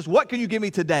now. Jesus, what can you give me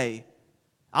today?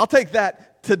 I'll take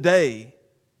that today.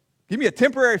 Give me a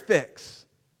temporary fix.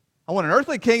 I want an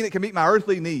earthly king that can meet my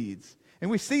earthly needs. And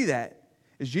we see that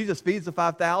as Jesus feeds the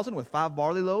 5,000 with 5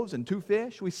 barley loaves and 2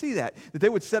 fish. We see that they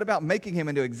would set about making him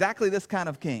into exactly this kind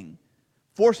of king,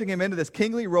 forcing him into this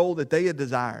kingly role that they had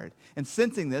desired. And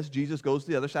sensing this, Jesus goes to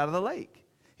the other side of the lake.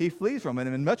 He flees from it.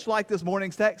 And much like this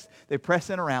morning's text, they press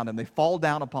in around him. They fall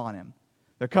down upon him.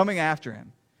 They're coming after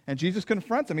him. And Jesus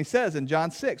confronts him. He says in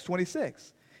John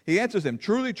 6:26, he answers them,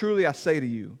 "Truly, truly, I say to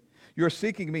you, you are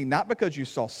seeking me not because you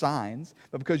saw signs,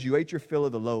 but because you ate your fill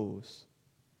of the loaves."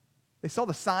 They saw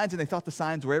the signs and they thought the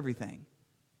signs were everything.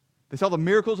 They saw the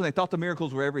miracles and they thought the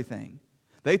miracles were everything.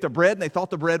 They ate the bread and they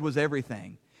thought the bread was everything.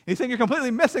 And he's saying, you're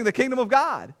completely missing the kingdom of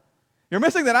God. You're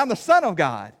missing that I'm the Son of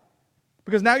God.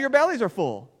 Because now your bellies are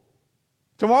full.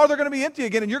 Tomorrow they're going to be empty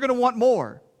again and you're going to want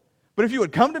more. But if you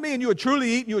would come to me and you would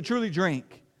truly eat and you would truly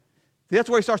drink. See,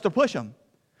 that's where he starts to push them.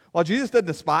 While Jesus doesn't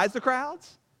despise the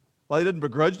crowds, while he doesn't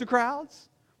begrudge the crowds,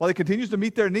 while he continues to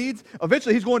meet their needs,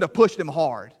 eventually he's going to push them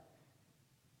hard.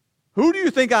 Who do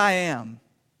you think I am?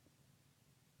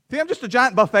 Think I'm just a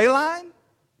giant buffet line?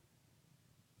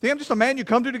 Think I'm just a man you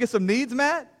come to get some needs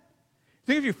met?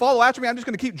 Think if you follow after me, I'm just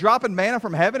going to keep dropping manna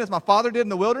from heaven as my father did in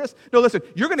the wilderness? No, listen,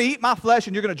 you're going to eat my flesh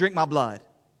and you're going to drink my blood.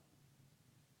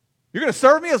 You're going to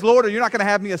serve me as Lord, or you're not going to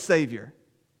have me as Savior.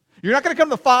 You're not going to come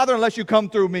to the Father unless you come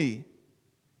through me.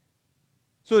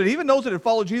 So that even those that had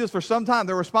followed Jesus for some time,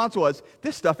 their response was,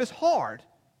 this stuff is hard.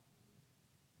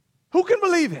 Who can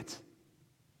believe it?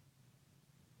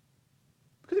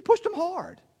 Because he pushed them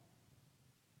hard.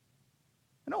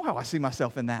 I know how I see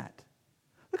myself in that.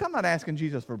 Look, I'm not asking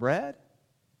Jesus for bread.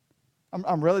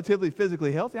 I'm relatively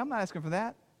physically healthy. I'm not asking for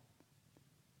that.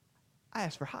 I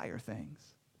ask for higher things.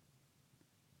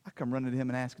 I come running to him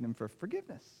and asking him for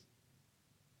forgiveness.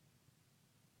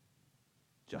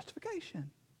 Justification.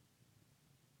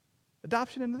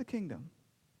 Adoption into the kingdom.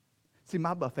 See,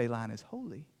 my buffet line is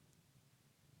holy.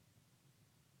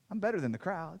 I'm better than the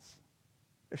crowds.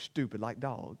 They're stupid like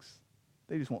dogs.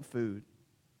 They just want food.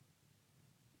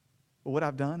 But what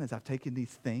I've done is I've taken these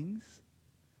things,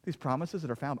 these promises that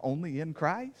are found only in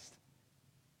Christ,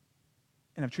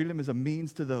 and I've treated them as a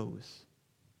means to those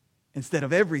instead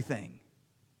of everything.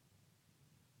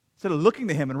 Instead of looking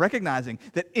to him and recognizing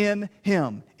that in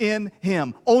him,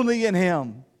 only in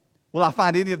him, will I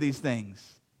find any of these things.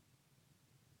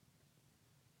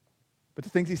 But the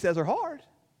things he says are hard.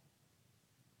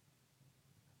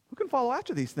 Who can follow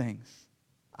after these things?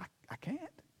 I can't.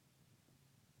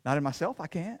 Not in myself, I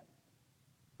can't.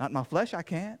 Not in my flesh, I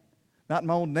can't. Not in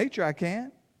my own nature, I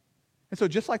can't. And so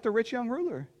just like the rich young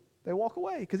ruler, they walk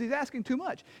away because he's asking too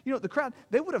much. You know, the crowd,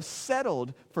 they would have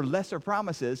settled for lesser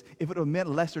promises if it would have meant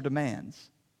lesser demands.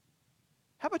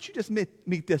 How about you just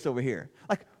meet this over here?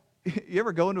 Like, you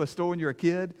ever go into a store when you're a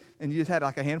kid and you just had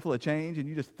like a handful of change and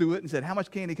you just threw it and said, how much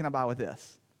candy can I buy with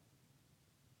this?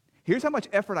 Here's how much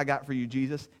effort I got for you,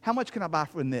 Jesus. How much can I buy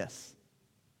from this?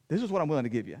 This is what I'm willing to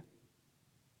give you.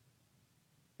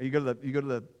 Or you go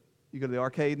to the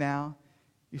arcade now,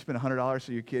 you spend $100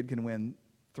 so your kid can win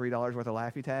 $3 worth of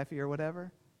Laffy Taffy or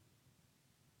whatever.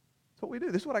 That's what we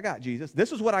do. This is what I got, Jesus.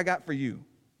 This is what I got for you.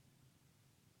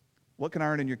 What can I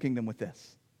earn in your kingdom with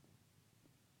this?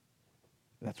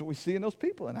 That's what we see in those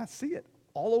people, and I see it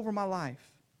all over my life.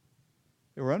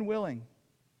 They were unwilling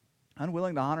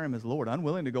to honor him as Lord,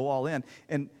 unwilling to go all in.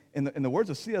 And in the words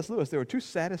of C.S. Lewis, they were too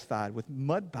satisfied with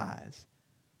mud pies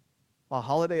while a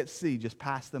holiday at sea just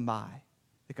passed them by.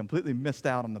 They completely missed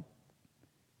out on the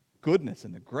goodness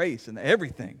and the grace and the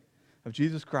everything of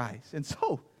Jesus Christ. And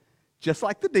so, just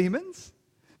like the demons,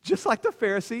 just like the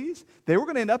Pharisees, they were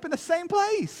going to end up in the same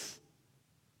place,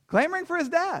 clamoring for his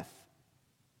death.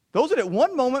 Those that at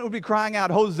one moment would be crying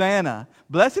out, Hosanna,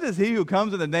 blessed is he who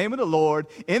comes in the name of the Lord,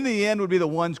 in the end would be the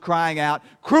ones crying out,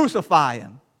 crucify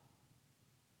him.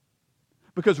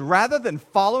 Because rather than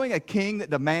following a king that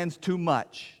demands too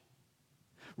much,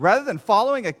 rather than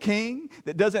following a king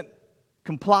that doesn't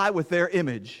comply with their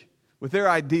image, with their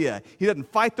idea, he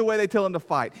doesn't fight the way they tell him to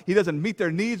fight, he doesn't meet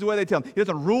their needs the way they tell him, he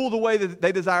doesn't rule the way that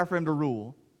they desire for him to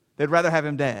rule, they'd rather have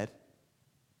him dead.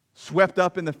 Swept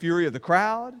up in the fury of the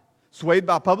crowd, swayed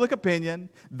by public opinion,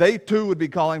 they too would be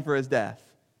calling for his death.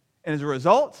 And as a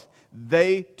result,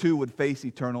 they too would face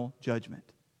eternal judgment,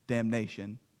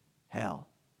 damnation, hell.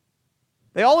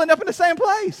 They all end up in the same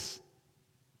place.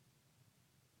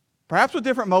 Perhaps with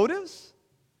different motives,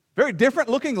 very different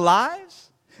looking lives.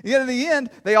 Yet in the end,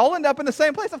 they all end up in the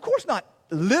same place. Of course not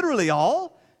literally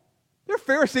all. There are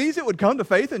Pharisees that would come to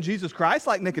faith in Jesus Christ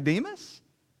like Nicodemus.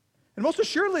 And most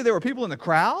assuredly there were people in the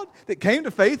crowd that came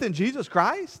to faith in Jesus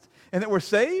Christ and that were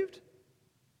saved.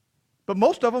 But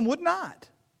most of them would not.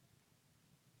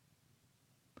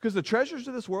 Because the treasures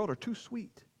of this world are too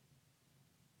sweet.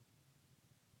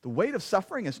 The weight of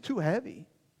suffering is too heavy.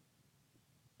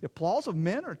 The applause of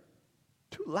men are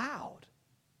too loud.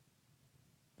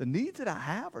 The needs that I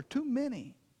have are too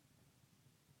many.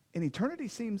 And eternity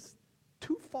seems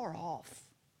too far off.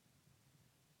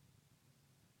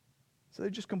 So they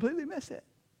just completely miss it.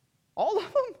 All of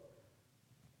them.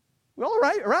 We all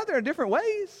are out there in different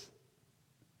ways.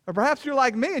 Or perhaps you're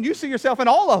like me and you see yourself in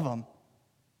all of them.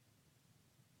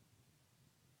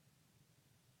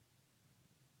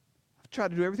 I've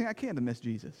tried to do everything I can to miss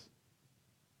Jesus.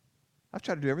 I've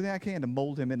tried to do everything I can to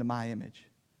mold him into my image.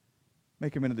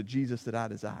 Make him into the Jesus that I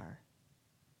desire.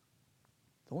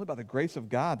 It's only by the grace of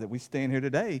God that we stand here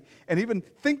today and even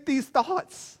think these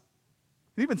thoughts.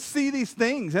 And even see these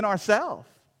things in ourselves.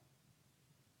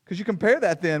 Because you compare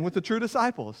that then with the true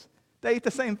disciples. They ate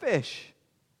the same fish.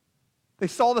 They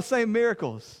saw the same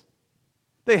miracles.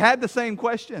 They had the same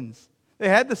questions. They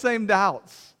had the same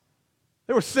doubts.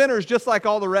 They were sinners just like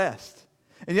all the rest.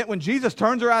 And yet when Jesus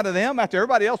turns around to them after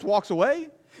everybody else walks away,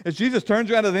 as Jesus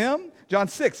turns around to them, John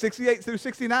 6, 68 through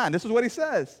 69. This is what he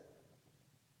says.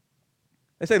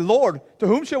 They say, Lord, to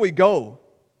whom shall we go?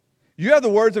 You have the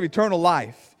words of eternal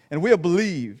life, and we have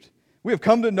believed. We have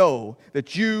come to know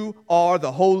that you are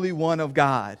the Holy One of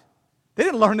God. They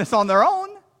didn't learn this on their own.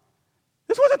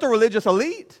 This wasn't the religious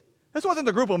elite. This wasn't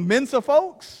the group of Mensa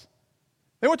folks.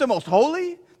 They weren't the most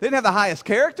holy. They didn't have the highest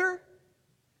character.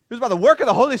 It was by the work of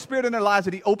the Holy Spirit in their lives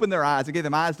that he opened their eyes and gave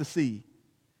them eyes to see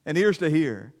and ears to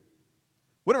hear.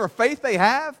 Whatever faith they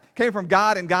have came from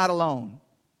God and God alone.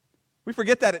 We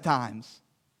forget that at times.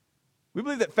 We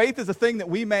believe that faith is a thing that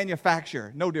we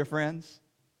manufacture. No, dear friends.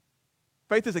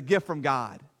 Faith is a gift from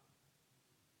God.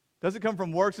 It doesn't come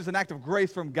from works. It's an act of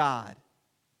grace from God.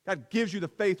 God gives you the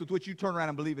faith with which you turn around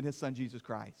and believe in his Son, Jesus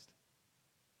Christ.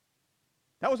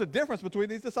 That was the difference between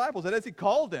these disciples, that as he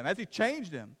called them, as he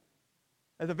changed them,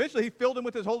 as eventually he filled them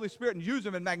with his Holy Spirit and used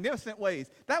them in magnificent ways,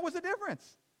 that was the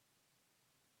difference.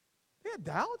 They had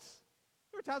doubts.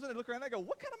 There were times when they look around and they go,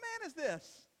 what kind of man is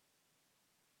this?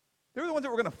 They were the ones that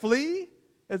were going to flee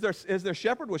as their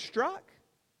shepherd was struck.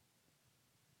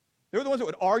 They were the ones that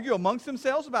would argue amongst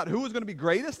themselves about who was going to be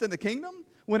greatest in the kingdom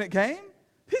when it came.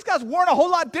 These guys weren't a whole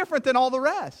lot different than all the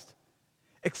rest,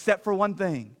 except for one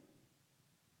thing.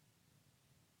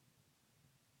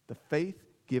 The faith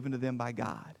given to them by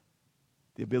God.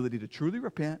 The ability to truly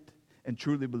repent and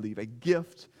truly believe. A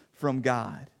gift from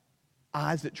God.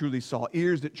 Eyes that truly saw,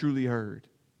 ears that truly heard.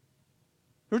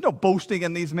 There was no boasting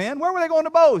in these men. Where were they going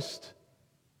to boast?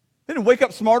 They didn't wake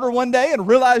up smarter one day and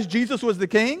realize Jesus was the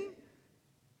king.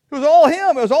 It was all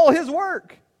him. It was all his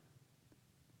work.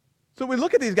 So we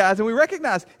look at these guys and we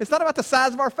recognize it's not about the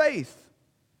size of our faith.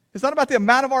 It's not about the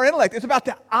amount of our intellect. It's about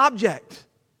the object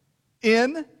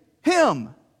in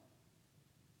him.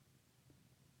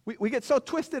 We get so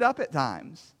twisted up at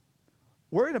times,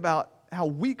 worried about how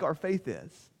weak our faith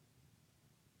is.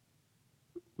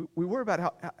 We worry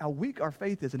about how weak our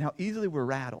faith is and how easily we're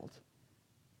rattled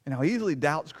and how easily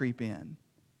doubts creep in.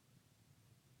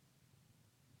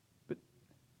 But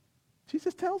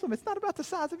Jesus tells them it's not about the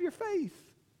size of your faith.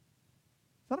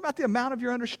 It's not about the amount of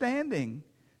your understanding.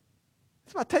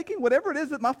 It's about taking whatever it is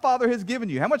that my Father has given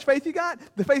you. How much faith you got?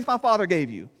 The faith my Father gave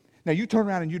you. Now you turn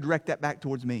around and you direct that back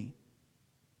towards me.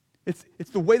 It's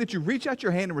the way that you reach out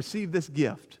your hand and receive this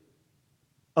gift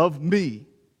of me.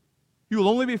 You will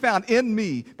only be found in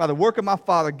me by the work of my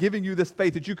Father giving you this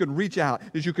faith that you can reach out,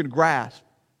 that you can grasp.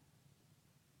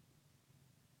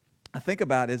 I think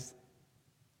about as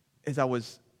I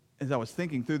was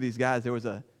thinking through these guys, there's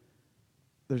a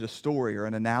story or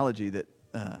an analogy that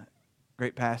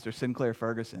great pastor Sinclair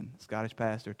Ferguson, Scottish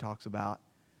pastor, talks about.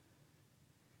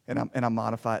 And I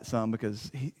modify it some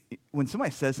because when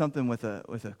somebody says something with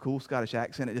a cool Scottish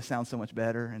accent, it just sounds so much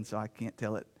better, and so I can't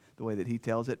tell it the way that he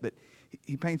tells it. But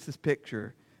he paints this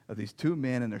picture of these two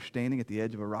men, and they're standing at the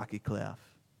edge of a rocky cliff.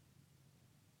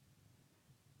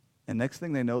 And next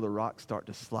thing they know, the rocks start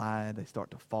to slide, they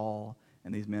start to fall,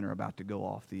 and these men are about to go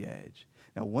off the edge.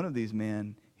 Now, one of these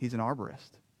men, he's an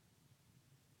arborist.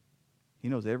 He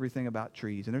knows everything about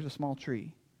trees, and there's a small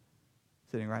tree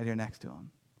sitting right here next to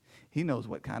him. He knows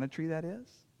what kind of tree that is.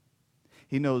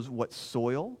 He knows what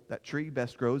soil that tree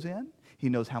best grows in. He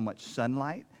knows how much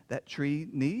sunlight that tree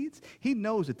needs. He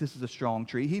knows that this is a strong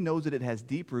tree. He knows that it has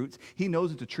deep roots. He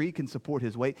knows that the tree can support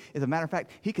his weight. As a matter of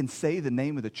fact, he can say the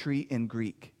name of the tree in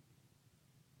Greek.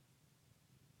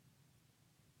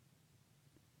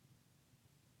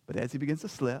 But as he begins to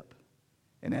slip,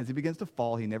 and as he begins to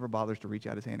fall, he never bothers to reach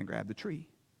out his hand and grab the tree.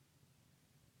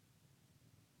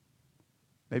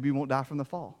 Maybe he won't die from the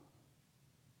fall.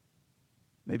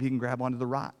 Maybe he can grab onto the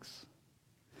rocks.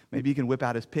 Maybe he can whip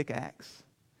out his pickaxe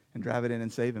and drive it in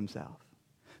and save himself.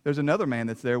 There's another man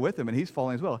that's there with him, and he's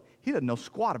falling as well. He doesn't know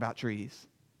squat about trees.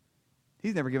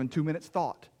 He's never given 2 minutes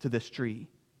thought to this tree.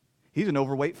 He's an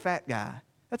overweight fat guy.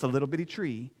 That's a little bitty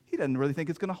tree. He doesn't really think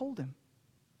it's going to hold him.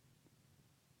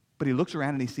 But he looks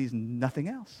around and he sees nothing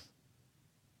else.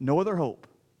 No other hope.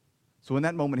 So in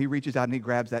that moment, he reaches out and he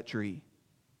grabs that tree.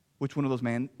 Which one of those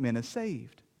men is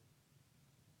saved?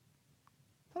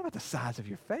 It's not about the size of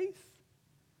your faith.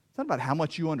 It's not about how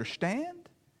much you understand.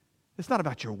 It's not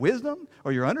about your wisdom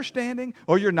or your understanding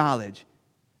or your knowledge.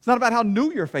 It's not about how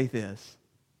new your faith is.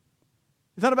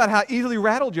 It's not about how easily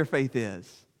rattled your faith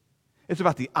is. It's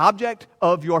about the object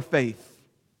of your faith.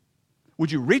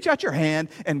 Would you reach out your hand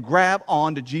and grab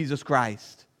on to Jesus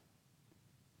Christ?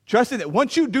 Trusting that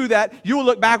once you do that, you will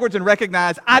look backwards and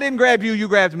recognize, I didn't grab you, you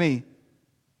grabbed me.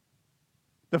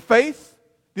 The faith,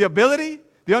 the ability,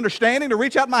 the understanding to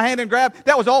reach out my hand and grab,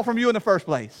 that was all from you in the first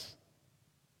place.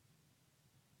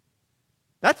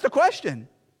 That's the question.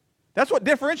 That's what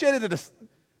differentiated this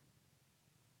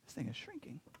thing is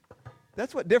shrinking.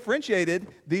 That's what differentiated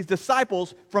these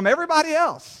disciples from everybody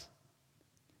else.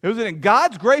 It was in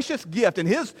God's gracious gift,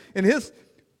 it's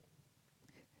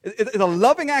a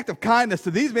loving act of kindness to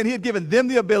these men. He had given them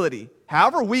the ability,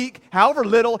 however weak, however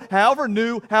little, however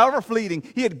new, however fleeting,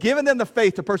 he had given them the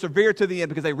faith to persevere to the end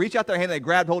because they reached out their hand and they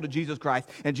grabbed hold of Jesus Christ.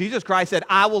 And Jesus Christ said,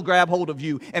 I will grab hold of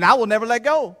you and I will never let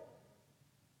go.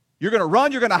 You're going to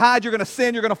run, you're going to hide, you're going to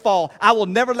sin, you're going to fall. I will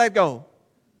never let go.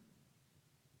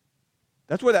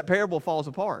 That's where that parable falls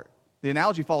apart. The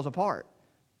analogy falls apart.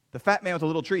 The fat man with a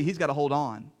little tree, he's got to hold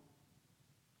on.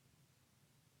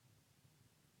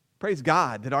 Praise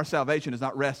God that our salvation does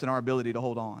not rest in our ability to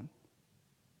hold on.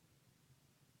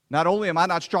 Not only am I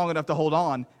not strong enough to hold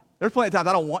on, there's plenty of times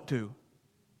I don't want to.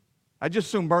 I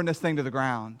just soon burn this thing to the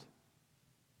ground.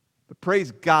 But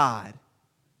praise God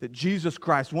that Jesus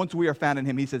Christ, once we are found in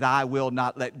him, he says, I will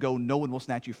not let go. No one will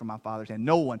snatch you from my Father's hand.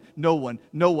 No one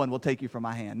will take you from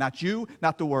my hand. Not you,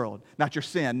 not the world, not your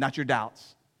sin, not your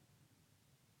doubts,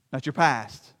 not your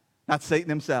past, not Satan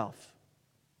himself.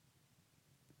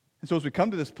 And so as we come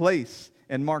to this place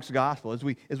in Mark's gospel, as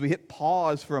we hit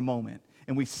pause for a moment,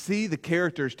 and we see the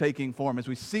characters taking form, as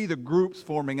we see the groups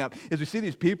forming up, as we see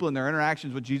these people in their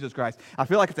interactions with Jesus Christ, I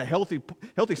feel like it's a healthy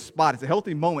spot, it's a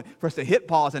healthy moment for us to hit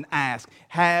pause and ask,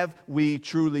 have we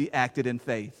truly acted in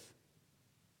faith?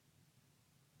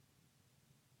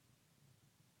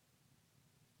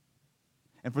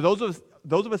 And for those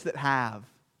of us that have,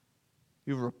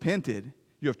 you've repented,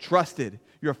 you have trusted,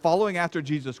 you're following after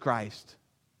Jesus Christ,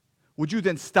 would you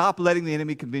then stop letting the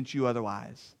enemy convince you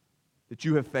otherwise? That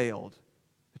you have failed,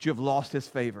 that you have lost his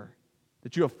favor,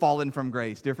 that you have fallen from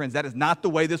grace. Dear friends, that is not the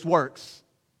way this works.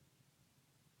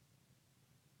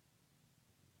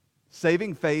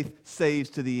 Saving faith saves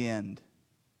to the end.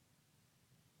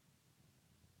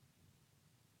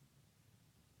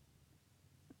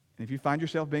 And if you find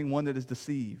yourself being one that is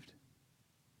deceived,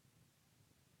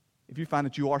 if you find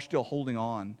that you are still holding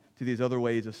on to these other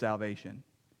ways of salvation,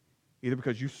 either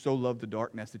because you so love the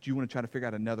darkness that you want to try to figure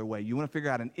out another way. You want to figure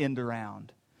out an end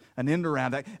around. An end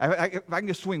around. If I can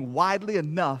just swing widely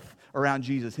enough around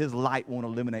Jesus, his light won't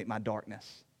eliminate my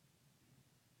darkness.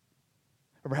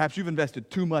 Or perhaps you've invested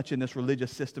too much in this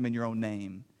religious system in your own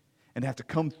name. And to have to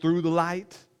come through the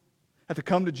light, have to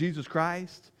come to Jesus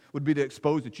Christ, would be to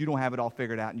expose that you don't have it all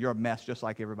figured out and you're a mess just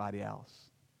like everybody else.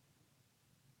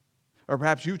 Or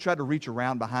perhaps you tried to reach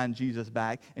around behind Jesus'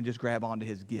 back and just grab onto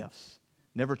his gifts.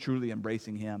 Never truly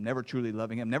embracing him, never truly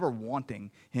loving him, never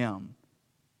wanting him,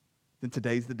 then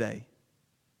today's the day.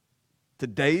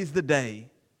 Today's the day.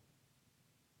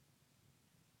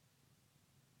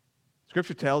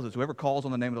 Scripture tells us whoever calls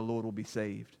on the name of the Lord will be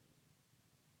saved.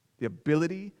 The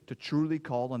ability to truly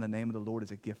call on the name of the Lord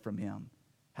is a gift from him.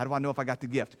 How do I know if I got the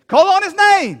gift? Call on his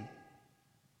name!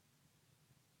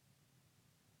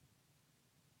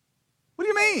 What do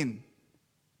you mean?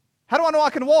 How do I know I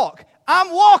can walk? I'm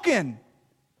walking!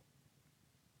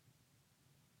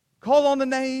 Call on the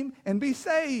name and be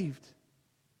saved.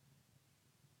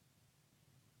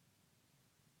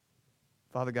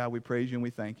 Father God, we praise you and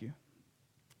we thank you.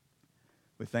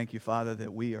 We thank you, Father,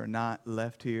 that we are not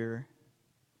left here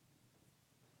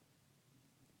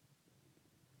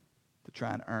to try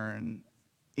and earn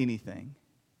anything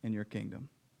in your kingdom.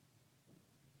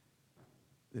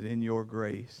 That in your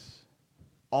grace,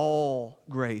 all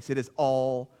grace, it is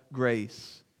all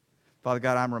grace. Father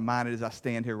God, I'm reminded as I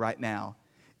stand here right now,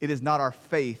 it is not our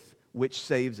faith which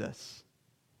saves us.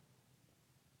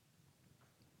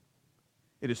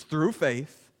 It is through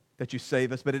faith that you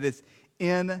save us, but it is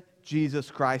in Jesus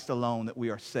Christ alone that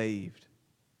we are saved,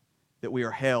 that we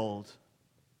are held,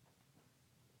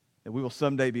 that we will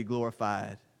someday be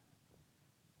glorified.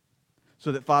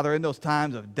 So that, Father, in those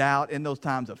times of doubt, in those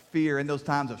times of fear, in those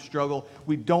times of struggle,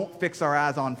 we don't fix our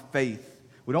eyes on faith.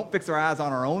 We don't fix our eyes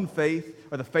on our own faith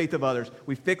or the faith of others.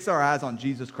 We fix our eyes on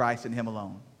Jesus Christ and him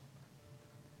alone.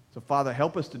 So, Father,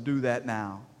 help us to do that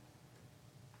now.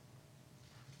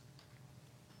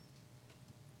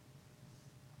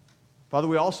 Father,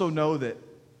 we also know that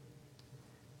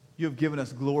you have given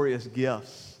us glorious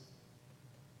gifts.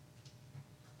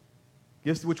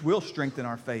 Gifts which will strengthen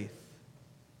our faith.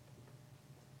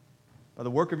 By the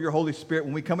work of your Holy Spirit,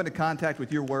 when we come into contact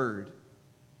with your word,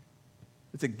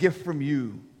 it's a gift from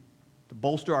you to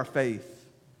bolster our faith.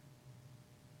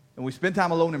 And we spend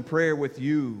time alone in prayer with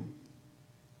you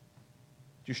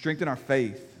to strengthen our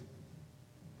faith.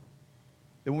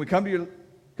 That when we come to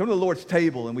the Lord's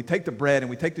table and we take the bread and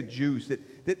we take the juice, that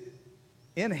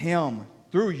in him,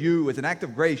 through you, as an act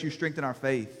of grace, you strengthen our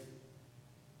faith.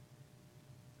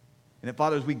 And that,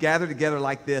 Father, as we gather together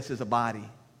like this as a body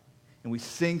and we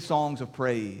sing songs of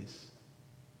praise,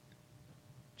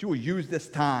 that you will use this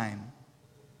time.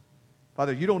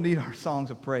 Father, you don't need our songs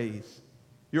of praise.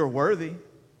 You're worthy,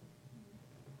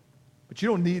 but you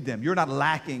don't need them. You're not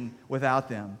lacking without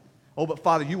them. Oh, but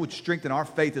Father, you would strengthen our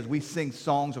faith as we sing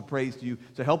songs of praise to you.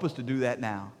 So help us to do that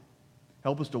now.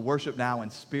 Help us to worship now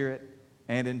in spirit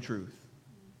and in truth.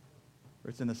 For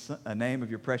it's in the name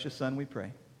of your precious Son we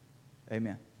pray.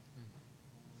 Amen.